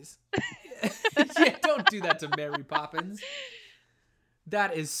 Guys. Yeah, don't do that to Mary Poppins.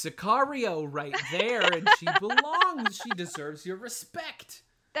 That is Sicario right there, and she belongs. She deserves your respect.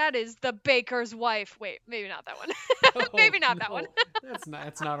 That is the baker's wife. Wait, maybe not that one. Maybe not that one.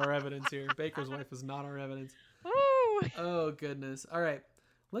 That's not our evidence here. Baker's wife is not our evidence. Ooh. Oh goodness. All right.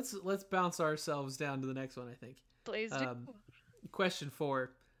 Let's bounce ourselves down to the next one, I think. Please do. Question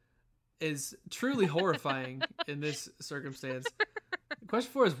 4 is truly horrifying in this circumstance.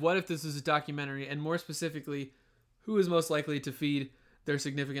 Question 4 is, what if this is a documentary, and more specifically, who is most likely to feed their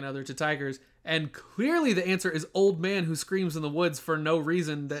significant other to tigers? And clearly the answer is old man who screams in the woods for no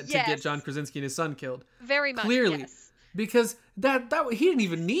reason to get John Krasinski and his son killed. Very much. Clearly. Yes. Because that he didn't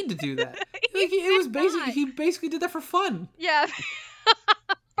even need to do that. He basically did that for fun. Yeah. For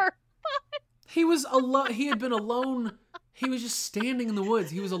fun. He was alone. He had been alone. He was just standing in the woods.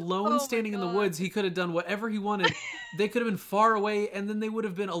 He was alone standing in the woods. He could have done whatever he wanted. They could have been far away, and then they would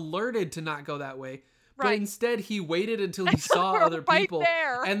have been alerted to not go that way. But instead, he waited until he saw other people,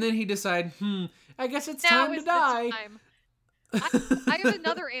 and then he decided, I guess it's time to die. I have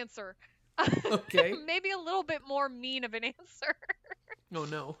another answer. Okay. Maybe a little bit more mean of an answer. Oh,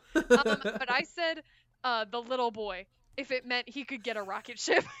 no. But I said the little boy, if it meant he could get a rocket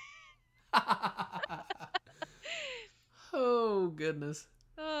ship. Oh, goodness.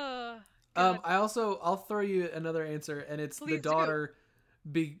 I'll throw you another answer, and it's the daughter,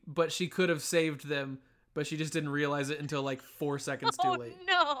 but she could have saved them, but she just didn't realize it until like 4 seconds too late.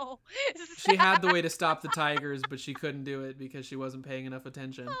 No. She had the way to stop the tigers, but she couldn't do it because she wasn't paying enough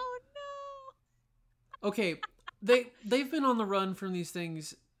attention. Oh, no. Okay, they've been on the run from these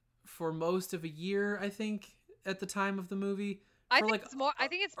things for most of a year, I think, at the time of the movie. I think it's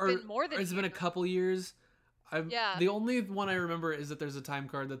been more than it's been a couple years. The only one I remember is that there's a time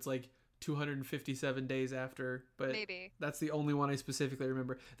card that's like 257 days after, but maybe that's the only one I specifically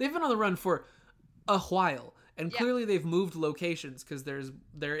remember. They've been on the run for a while, and clearly they've moved locations, because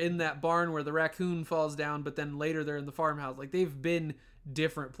they're in that barn where the raccoon falls down, but then later they're in the farmhouse. Like, they've been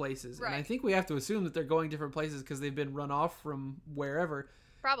different places, and I think we have to assume that they're going different places because they've been run off from wherever.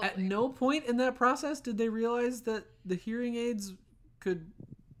 Probably. At no point in that process did they realize that the hearing aids could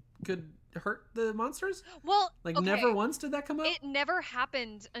hurt the monsters? Well, never once did that come up? It never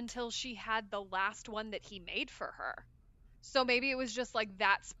happened until she had the last one that he made for her. So maybe it was just like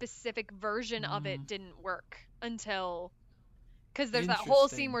that specific version of it didn't work until... Because there's that whole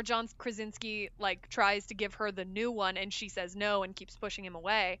scene where John Krasinski like tries to give her the new one, and she says no and keeps pushing him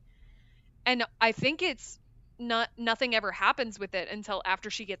away. And I think it's nothing ever happens with it until after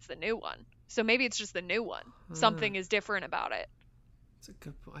she gets the new one. So maybe it's just the new one. Something is different about it. That's a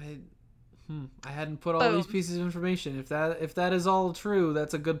good point. I hadn't put all these pieces of information. If that is all true,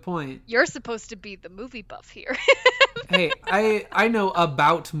 that's a good point. You're supposed to be the movie buff here. Hey, I know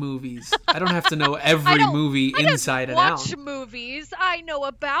about movies. I don't have to know every movie inside and out. I watch movies. I know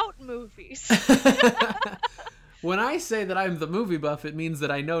about movies. When I say that I'm the movie buff, it means that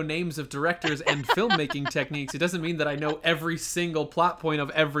I know names of directors and filmmaking techniques. It doesn't mean that I know every single plot point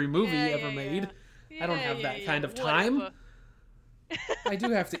of every movie ever made. I don't have that kind of time. Whatever. I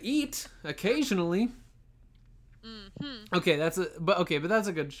do have to eat occasionally. Okay, but that's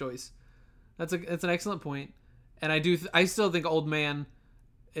a good choice. That's an excellent point, and I still think old man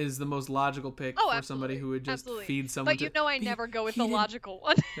is the most logical pick for somebody who would just feed someone. But I never go with the logical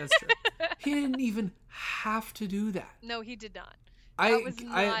one. That's true. He didn't even have to do that. No, he did not.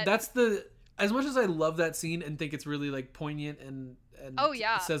 as much as I love that scene and think it's really like poignant and Oh,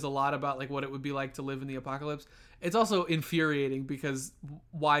 yeah. says a lot about like what it would be like to live in the apocalypse, it's also infuriating because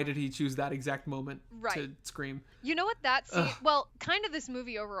why did he choose that exact moment to scream? You know what that scene, well, kind of this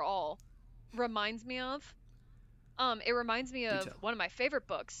movie overall reminds me of? It reminds me of one of my favorite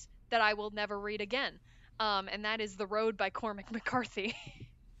books that I will never read again. And that is The Road by Cormac McCarthy.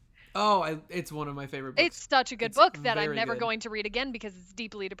 Oh, it's one of my favorite books. It's such a good book that I'm never going to read again because it's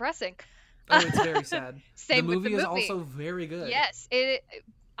deeply depressing. Oh, it's very sad. Same the with movie is also very good. Yes,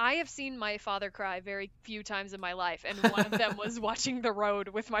 I have seen my father cry very few times in my life, and one of them was watching The Road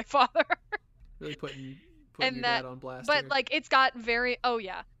with my father. Really putting your dad on blast. But here. like, it's got very. Oh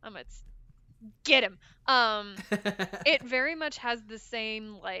yeah, get him. It very much has the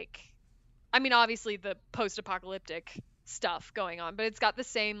same like. I mean, obviously the post-apocalyptic stuff going on, but it's got the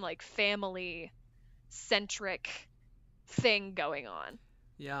same like family-centric thing going on.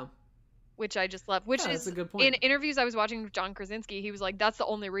 Yeah. Which I just love. Which is that's a good point. In interviews I was watching with John Krasinski, he was like, "That's the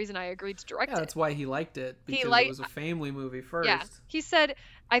only reason I agreed to direct it." Yeah, that's why he liked it, because it was a family movie first. Yeah, he said.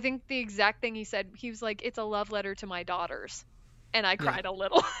 I think the exact thing he said. He was like, "It's a love letter to my daughters," and I cried a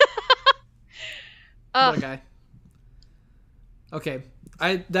little. What a guy. Okay,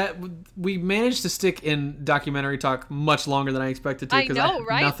 we managed to stick in documentary talk much longer than I expected to because I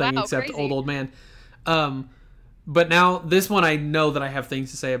have nothing except old man. But now this one I know that I have things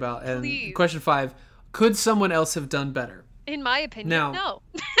to say about. And Please. Question 5: could someone else have done better? In my opinion, no.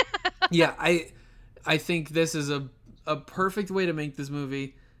 Yeah, I think this is a perfect way to make this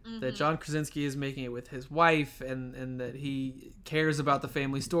movie. That John Krasinski is making it with his wife, and that he cares about the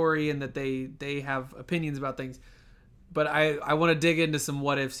family story, and that they have opinions about things. But I want to dig into some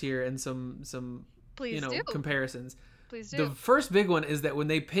what ifs here and some Please do. comparisons. Please do. The first big one is that when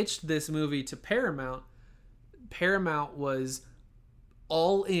they pitched this movie to Paramount was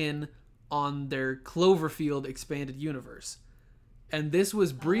all in on their Cloverfield expanded universe. And this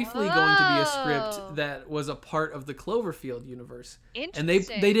was briefly going to be a script that was a part of the Cloverfield universe. Interesting.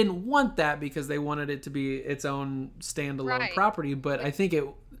 And they didn't want that because they wanted it to be its own standalone property. But I think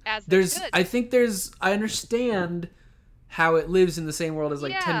I understand how it lives in the same world as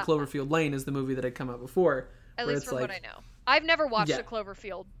like 10 Cloverfield Lane is the movie that had come out before. At least from what I know. I've never watched a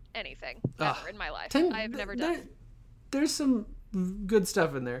Cloverfield anything ever in my life. I've never done it. There's some good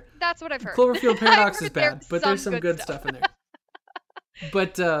stuff in there. That's what I've heard. Cloverfield Paradox is bad, but there's some good stuff in there.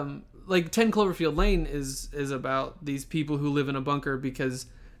 But like 10 Cloverfield Lane is about these people who live in a bunker because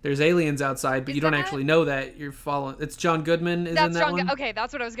there's aliens outside, but you don't actually know that. You're following. It's John Goodman in that one. Okay,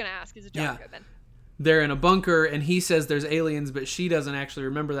 that's what I was gonna ask. Is it John Goodman? They're in a bunker, and he says there's aliens, but she doesn't actually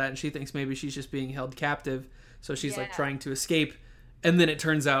remember that, and she thinks maybe she's just being held captive. So she's like trying to escape, and then it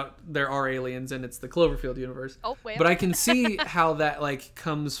turns out there are aliens, and it's the Cloverfield universe. Oh, wait. But I can see how that like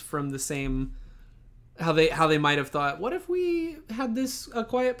comes from the same. How they might have thought, what if we had this A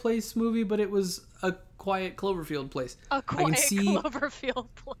Quiet Place movie, but it was a quiet Cloverfield place? Cloverfield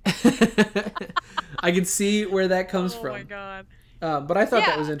place. I can see where that comes from. Oh my god. But I thought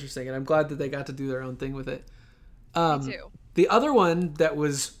that was interesting, and I'm glad that they got to do their own thing with it. Me too. The other one that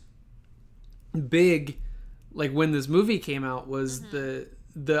was big, like when this movie came out, was the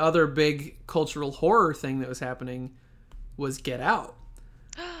other big cultural horror thing that was happening was Get Out.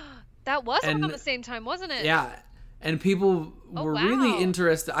 That was around the same time, wasn't it? Yeah, and people were really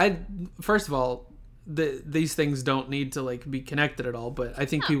interested. First of all, these things don't need to like be connected at all, but I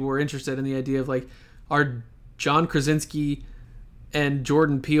think people were interested in the idea of like, are John Krasinski and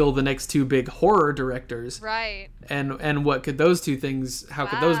Jordan Peele the next two big horror directors? Right. And what could those two things? How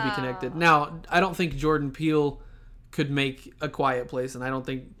could those be connected? Now, I don't think Jordan Peele could make A Quiet Place, and I don't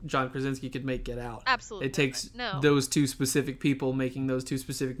think John Krasinski could make Get Out. Absolutely. It takes those two specific people making those two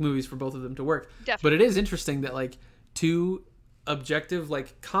specific movies for both of them to work. Definitely. But it is interesting that like two objective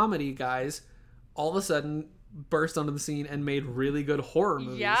like comedy guys all of a sudden burst onto the scene and made really good horror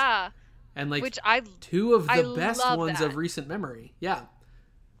movies. Yeah. And like two of the best ones of recent memory. Yeah.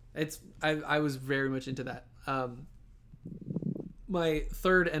 I was very much into that. My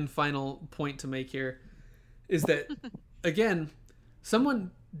third and final point to make here is that, again,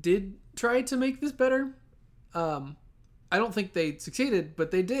 someone did try to make this better. I don't think they succeeded,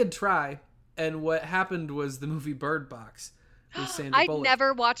 but they did try. And what happened was the movie Bird Box with Sandra Bullock. I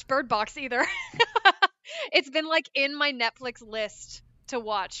never watched Bird Box either. It's been like in my Netflix list to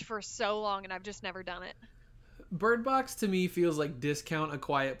watch for so long, and I've just never done it. Bird Box to me feels like discount A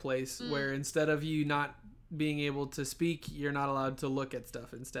Quiet Place, where instead of you not being able to speak, you're not allowed to look at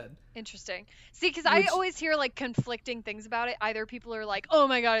stuff instead. Interesting. See, because I always hear like conflicting things about it. Either people are like, oh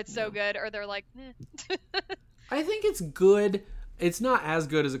my god, it's so good, or they're like, I think it's good, It's not as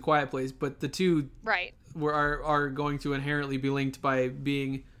good as A Quiet Place, but the two Right. are going to inherently be linked by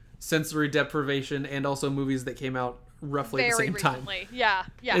being sensory deprivation and also movies that came out roughly at the Very same time. recently. Yeah.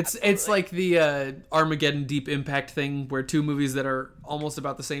 Yeah. It's absolutely. like the Armageddon Deep Impact thing, where two movies that are almost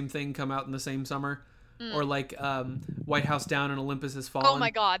about the same thing come out in the same summer, or like White House Down and Olympus Has Fallen. Oh my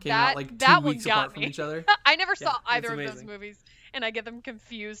God, came out like that 2 one weeks got apart from me. each other. I never saw Yeah, either it's of those amazing. movies, and I get them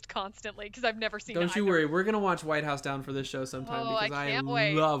confused constantly because I've never seen. Don't you either. worry, we're gonna watch White House Down for this show sometime Oh, I because can't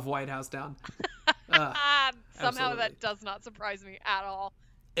wait. love White House Down. Somehow absolutely. that does not surprise me at all.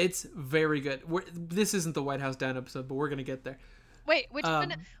 It's very good. This isn't the White House Down episode, but we're gonna get there. Wait, which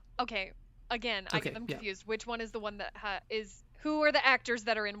one? Okay, again, I okay, get them yeah. confused. Which one is the one that is? Who are the actors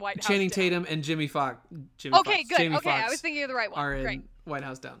that are in White House? Channing Down? Tatum and Jamie Foxx. Okay, good. Jamie Okay, I Foxx was thinking of the right one. are in Great. White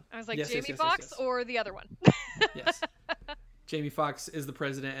House Down. I was like, Yes, yes, Jamie yes, Foxx yes, or the other one? yes. Jamie Foxx is the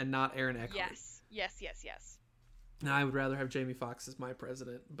president and not Aaron Eckhart. Yes. Now, I would rather have Jamie Foxx as my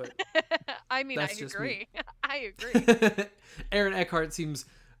president, but I mean, That's I just agree. me. I agree. Aaron Eckhart seems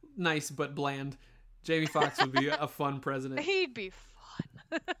nice but bland. Jamie Foxx would be a fun president. He'd be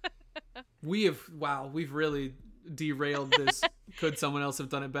fun. We've really derailed this. Could someone else have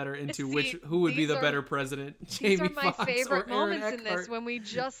done it better? Into See, who would be the these are- better president? These Jamie are my Foxx favorite or Aaron moments in this Eckhart? when we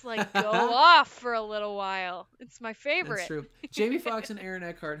just like go off for a little while. It's my favorite. That's true. Jamie Foxx and Aaron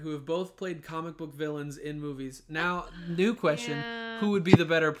Eckhart, who have both played comic book villains in movies. Now, new question: Yeah. Who would be the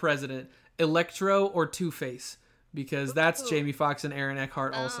better president, Electro or Two-Face? Because that's Ooh. Jamie Foxx and Aaron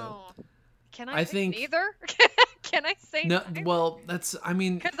Eckhart also. Oh. Can I I say think- neither? Can I say No, neither? well, that's. I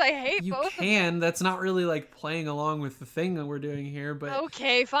mean, Because I hate you both. of can. That's not really like playing along with the thing that we're doing here, but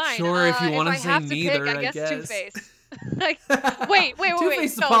Okay, fine. Sure, if you wanna I say have to neither, pick, I I guess guess. Two-Face. Like, wait.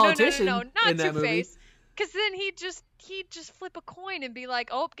 Two-Face is a No, politician not in that movie. Two-Face. Because then he'd just flip a coin and be like,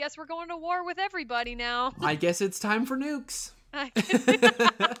 oh, guess we're going to war with everybody now. I guess it's time for nukes.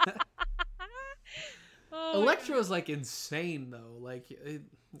 Oh, Electro's like insane though. Like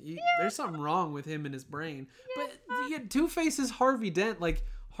there's something wrong with him and his brain. But yeah, Two-Face is Harvey Dent. Like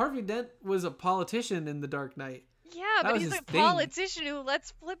Harvey Dent was a politician in The Dark Knight. yeah, that but was he's his a thing. politician who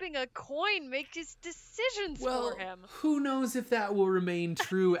lets flipping a coin make his decisions Well, for him. who knows if that will remain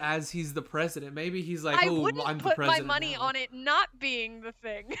true as he's the president? Maybe he's like, I oh, wouldn't I'm the put my president money now. on it not being the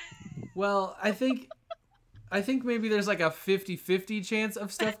thing. Well, I think maybe there's like a 50-50 chance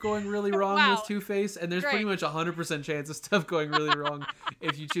of stuff going really wrong Wow. with Two-Face, and there's pretty Great. much 100% chance of stuff going really wrong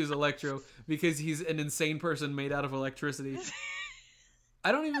if you choose Electro, because he's an insane person made out of electricity.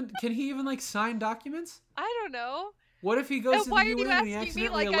 Can he even like sign documents? I don't know. What if he goes Then to why the are you UN and he asking me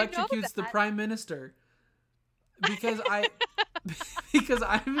accidentally like I know electrocutes the that? prime minister? Because because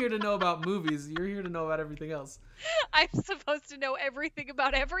I'm here to know about movies, you're here to know about everything else. I'm supposed to know everything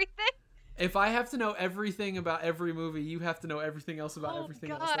about everything? If I have to know everything about every movie, you have to know everything else about Oh everything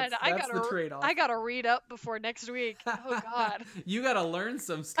God, else. That's the trade-off. I gotta read up before next week. Oh God, You gotta learn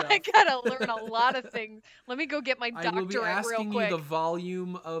some stuff. I gotta learn a lot of things. Let me go get my I will be doctorate real asking you quick. the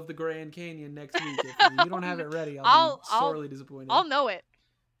volume of the Grand Canyon next week. If you don't have it ready, I'll I'll- be sorely disappointed. I'll know it.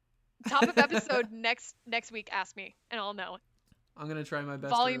 Top of episode next week. Ask me, and I'll know it. I'm gonna try my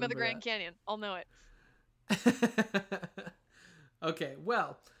best. Volume to of the Grand remember Canyon. I'll know it. that. Okay,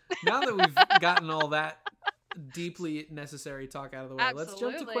 well, now that we've gotten all that deeply necessary talk out of the way, let's jump to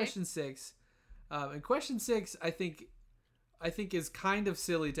Absolutely. question 6. And question 6, I think is kind of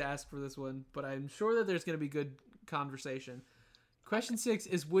silly to ask for this one, but I'm sure that there's going to be good conversation. Question 6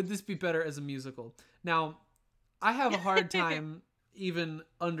 is, would this be better as a musical? Now, I have a hard time even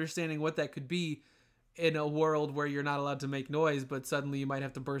understanding what that could be in a world where you're not allowed to make noise, but suddenly you might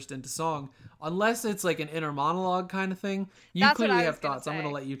have to burst into song. Unless it's like an inner monologue kind of thing. You That's what clearly I have was gonna thoughts. I'm going to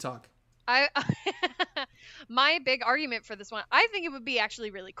say. let you talk. I my big argument for this one, I think it would be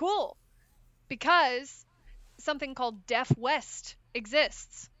actually really cool because something called Deaf West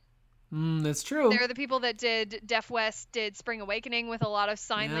exists. That's true. They're the people that did Deaf West, did Spring Awakening with a lot of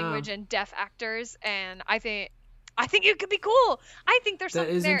sign Yeah. language and deaf actors, and I think it could be cool. I think there's That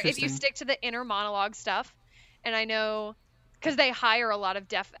something is there if you interesting. stick to the inner monologue stuff. And I know because they hire a lot of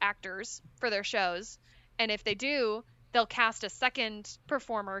deaf actors for their shows, and if they do, they'll cast a second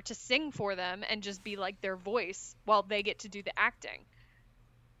performer to sing for them and just be like their voice while they get to do the acting.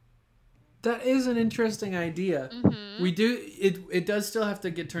 That is an interesting idea. Mm-hmm. We do it does still have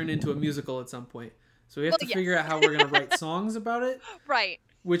to get turned into a musical at some point. So we have Well, to yes. figure out how we're going to write songs about it, Right.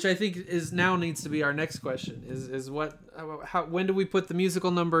 which I think needs to be our next question. Is when do we put the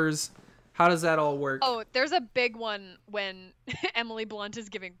musical numbers? How does that all work? Oh, there's a big one when Emily Blunt is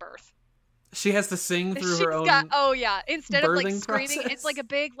giving birth. She has to sing through her own Instead of like birthing screaming, process? it's like a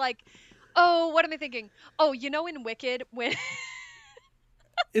big like, oh, what am I thinking? Oh, you know in Wicked when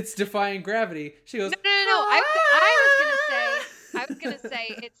It's defying gravity. She goes, No, no, no, no. I was gonna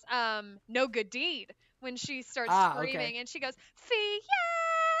say it's No Good Deed when she starts screaming okay. and she goes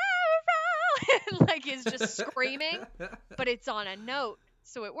Fiyero, and like is just screaming, but it's on a note,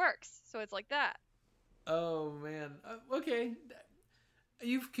 so it works. So it's like that. Oh man. Okay.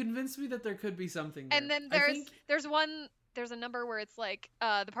 You've convinced me that there could be something there. And then I think there's a number where it's like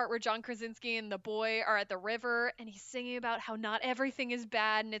the part where John Krasinski and the boy are at the river and he's singing about how not everything is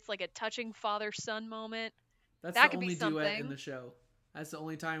bad and it's like a touching father-son moment. that's That the could be only duet in something. the show. That's the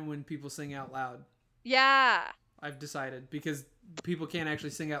only time when people sing out loud. Yeah. I've decided because people can't actually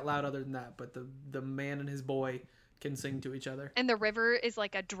sing out loud other than that, but the man and his boy can sing to each other. And the river is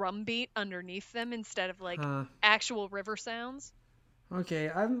like a drum beat underneath them instead of like Huh. actual river sounds. Okay,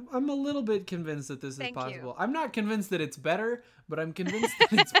 I'm a little bit convinced that this is Thank possible. you. I'm not convinced that it's better, but I'm convinced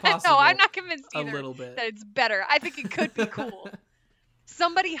that it's possible. No, I'm not convinced a either little bit. that it's better. I think it could be cool.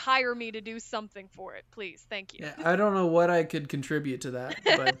 Somebody hire me to do something for it, please. Thank you. Yeah, I don't know what I could contribute to that,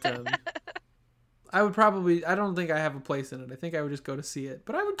 but I would probably. I don't think I have a place in it. I think I would just go to see it.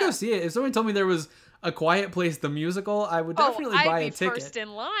 But I would go see it if someone told me there was A Quiet Place the musical. I would definitely I'd buy be a ticket. first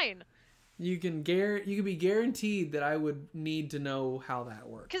in line. You can be guaranteed that I would need to know how that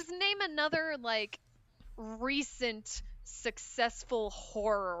works. Cause name another like recent successful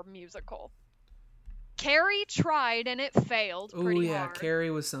horror musical. Carrie tried and it failed Oh pretty yeah, hard.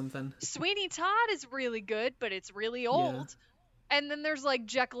 Carrie was something. Sweeney Todd is really good, but it's really old. And then there's like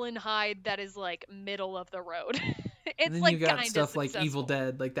Jekyll and Hyde that is like middle of the road. It's And then like you got kinda stuff like successful. Evil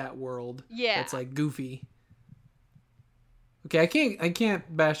Dead, like that world. Yeah. That's like goofy. Okay, I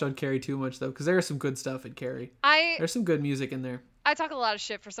can't bash on Carrie too much though, because there is some good stuff in Carrie. There's some good music in there. I talk a lot of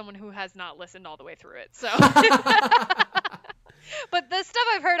shit for someone who has not listened all the way through it, so. But the stuff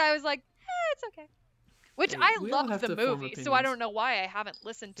I've heard, I was like, it's okay. Which Hey, I we all love have the to form movie, so opinions. I don't know why I haven't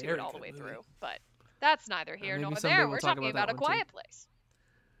listened to Very it all the good way movie. through. But that's neither here maybe nor someday there. we'll We're talk talking about about that A one, too. Quiet Place.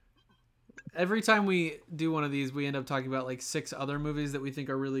 Every time we do one of these, we end up talking about like 6 other movies that we think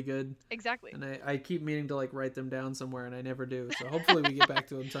are really good. Exactly. And I keep meaning to like write them down somewhere, and I never do. So hopefully we get back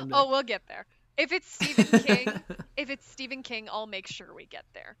to them someday. Oh, we'll get there. If it's Stephen King, I'll make sure we get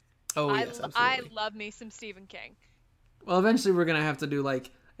there. Oh yes, absolutely. I love me some Stephen King. Well, eventually we're gonna have to do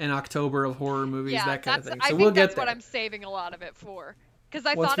like an October of horror movies, Yeah, that kind of thing. I So think we'll get that's there. what I'm saving a lot of it for. Because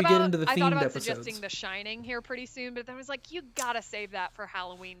I Once thought we about get into the themed suggesting episodes. The Shining here pretty soon, but then I was like, you gotta save that for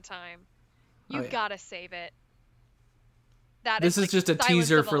Halloween time. You Oh, yeah. gotta save it. That This is like just a Silence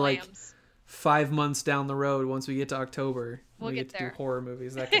teaser of the for, like, Lambs. 5 months down the road, once we get to October, We'll we get get to there. do horror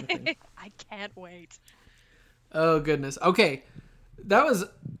movies, that kind of thing. I can't wait. Oh goodness. Okay, that was.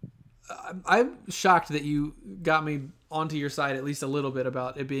 I'm shocked that you got me onto your side at least a little bit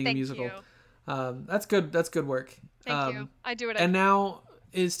about it being a Thank musical. you. That's good. That's good work. Thank you. I do it. And now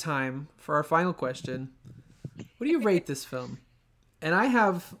is time for our final question. What do you rate this film? And I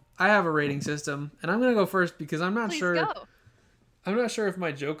have a rating system, and I'm gonna go first because I'm not Please sure. go. I'm not sure if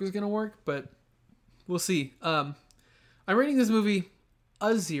my joke is gonna work, but we'll see. I'm rating this movie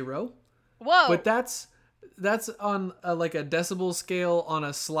a 0, Whoa. but that's on like a decibel scale on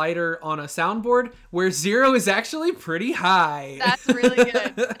a slider on a soundboard, where 0 is actually pretty high. That's really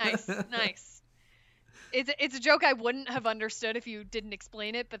good. Nice. It's a joke I wouldn't have understood if you didn't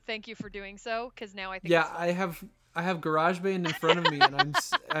explain it, but thank you for doing so, because now I think Yeah, it's I have GarageBand in front of me, and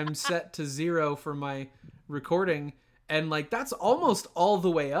I'm set to 0 for my recording, and like that's almost all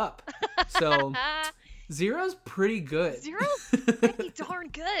the way up. So 0's pretty good. 0's pretty darn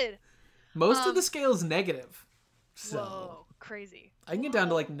good. Most of the scale is negative. So Whoa, crazy. I can get down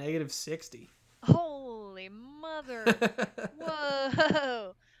to like -60. Holy mother.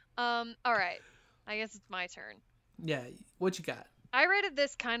 Whoa. All right. I guess it's my turn. Yeah, what you got? I rated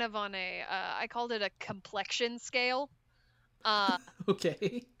this kind of on a, I called it a complexion scale.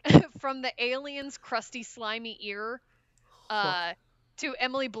 Okay. From the alien's crusty, slimy ear, to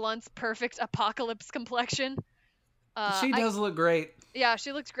Emily Blunt's perfect apocalypse complexion. She does look great. Yeah,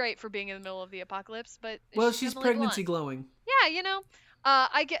 she looks great for being in the middle of the apocalypse, but Well, she's Emily pregnancy Blunt. glowing. Yeah, you know,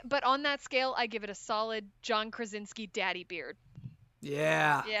 but on that scale, I give it a solid John Krasinski daddy beard.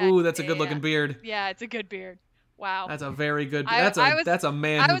 Yeah. Yeah, Ooh, that's a yeah. good looking beard. Yeah, it's a good beard. Wow. That's a very good. I was- That's a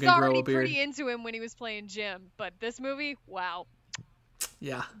man I who was can grow already a beard. pretty into him when he was playing Jim, but this movie, wow,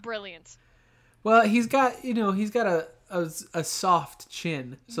 Yeah. brilliant. Well, he's got a soft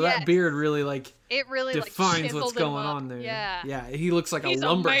chin, so Yes. that beard really like It really defines like, what's chiseled him going up. on there. Yeah. Yeah, he looks like He's a a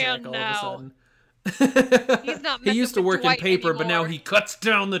lumberjack man all now. of a sudden. He's not He messing used to with work Dwight in paper, but now anymore. he cuts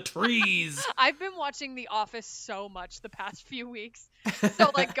down the trees. I've been watching The Office so much the past few weeks.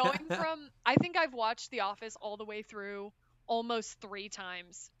 So like going from I think I've watched The Office all the way through almost 3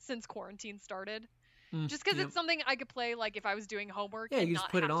 times since quarantine started. Just because Yep. it's something I could play, like, if I was doing homework Yeah, and you just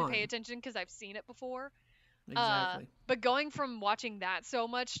not put it have to on. pay attention because I've seen it before. Exactly. But going from watching that so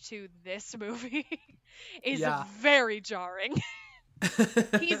much to this movie is Yeah. very jarring.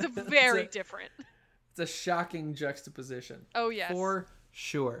 He's very different. It's a shocking juxtaposition. Oh, yes. For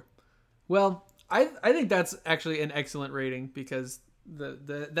sure. Well, I think that's actually an excellent rating because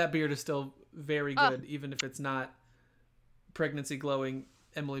that beard is still very good, even if it's not pregnancy glowing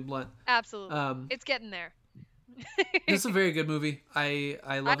Emily Blunt. Absolutely. It's getting there. This is a very good movie. I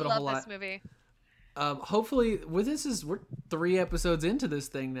love it a whole lot. I love this movie. Hopefully, we're 3 episodes into this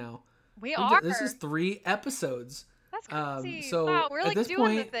thing now. We are. This is 3 episodes. That's crazy. So wow, we're like at this doing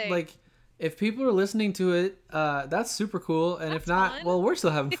point, the thing. like, if people are listening to it, that's super cool. And That's if not, fun. well, we're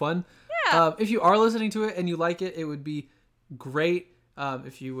still having fun. Yeah. If you are listening to it and you like it, it would be great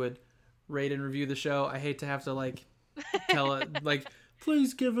if you would rate and review the show. I hate to have to like tell it like,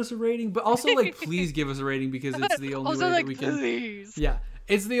 please give us a rating, but also like, please give us a rating because it's the only Also, way like, that we can. please. Yeah.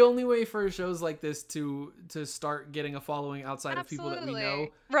 It's the only way for shows like this to start getting a following outside of people that we know.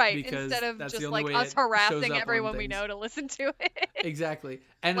 Right, because instead of that's just the only like way us it shows harassing up on everyone we things. know to listen to it. Exactly.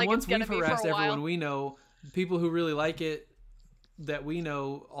 And Like once it's gonna we've be for a harassed everyone while. we know, people who really like it that we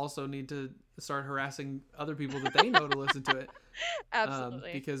know also need to start harassing other people that they know to listen to it.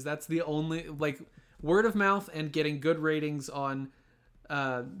 Absolutely. Because that's the only, like, word of mouth and getting good ratings on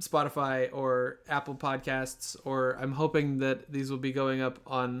Spotify or Apple Podcasts, or I'm hoping that these will be going up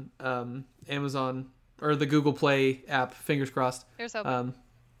on Amazon or the Google Play app. Fingers crossed. Here's hoping.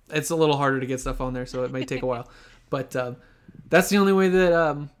 It's a little harder to get stuff on there, so it may take a while. But that's the only way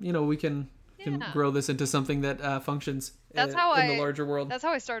that we can grow this into something that functions That's how in the larger world. That's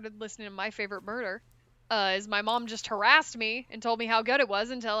how I started listening to My Favorite Murder. Is my mom just harassed me and told me how good it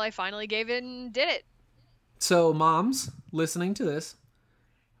was until I finally gave in and did it. So moms listening to this,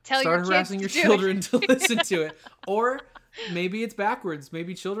 Tell start your harassing your kids to do children it. to listen to it. Or maybe it's backwards.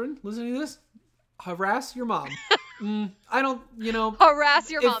 Maybe children listening to this, harass your mom. I don't, Harass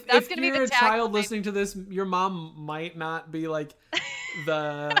your mom. That's if gonna be you're the a child tagline. listening to this, your mom might not be like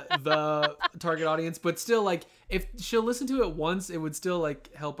the target audience, but still, like, if she'll listen to it once, it would still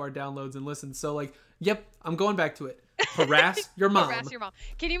like help our downloads and listen. So like, yep, I'm going back to it. Harass your mom. Harass your mom.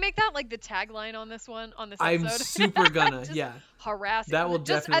 Can you make that like the tagline on this one, on this I'm episode? super gonna, Just yeah. Harass. That will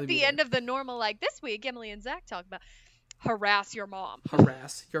just definitely at the be end there. of the normal, like this week, Emily and Zach talk about harass your mom.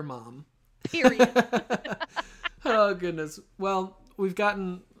 Harass your mom. Period. Oh goodness. Well, we've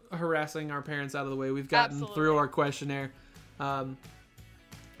gotten harassing our parents out of the way. We've gotten Absolutely. through our questionnaire.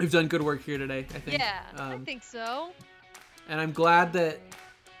 We've done good work here today, I think. Yeah, I think so. And I'm glad that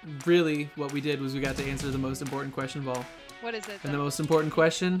really what we did was we got to answer the most important question of all. What is it? And the though? most important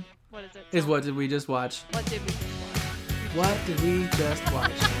question What is it? is, Tell what me. did we just watch? What did we just watch? What did we just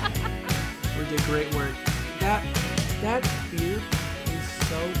watch? We did great work. That beard is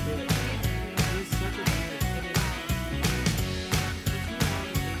so good. It is such a beard. And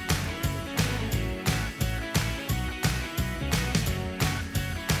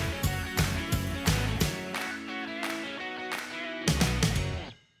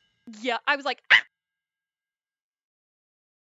Yeah, I was like, ah!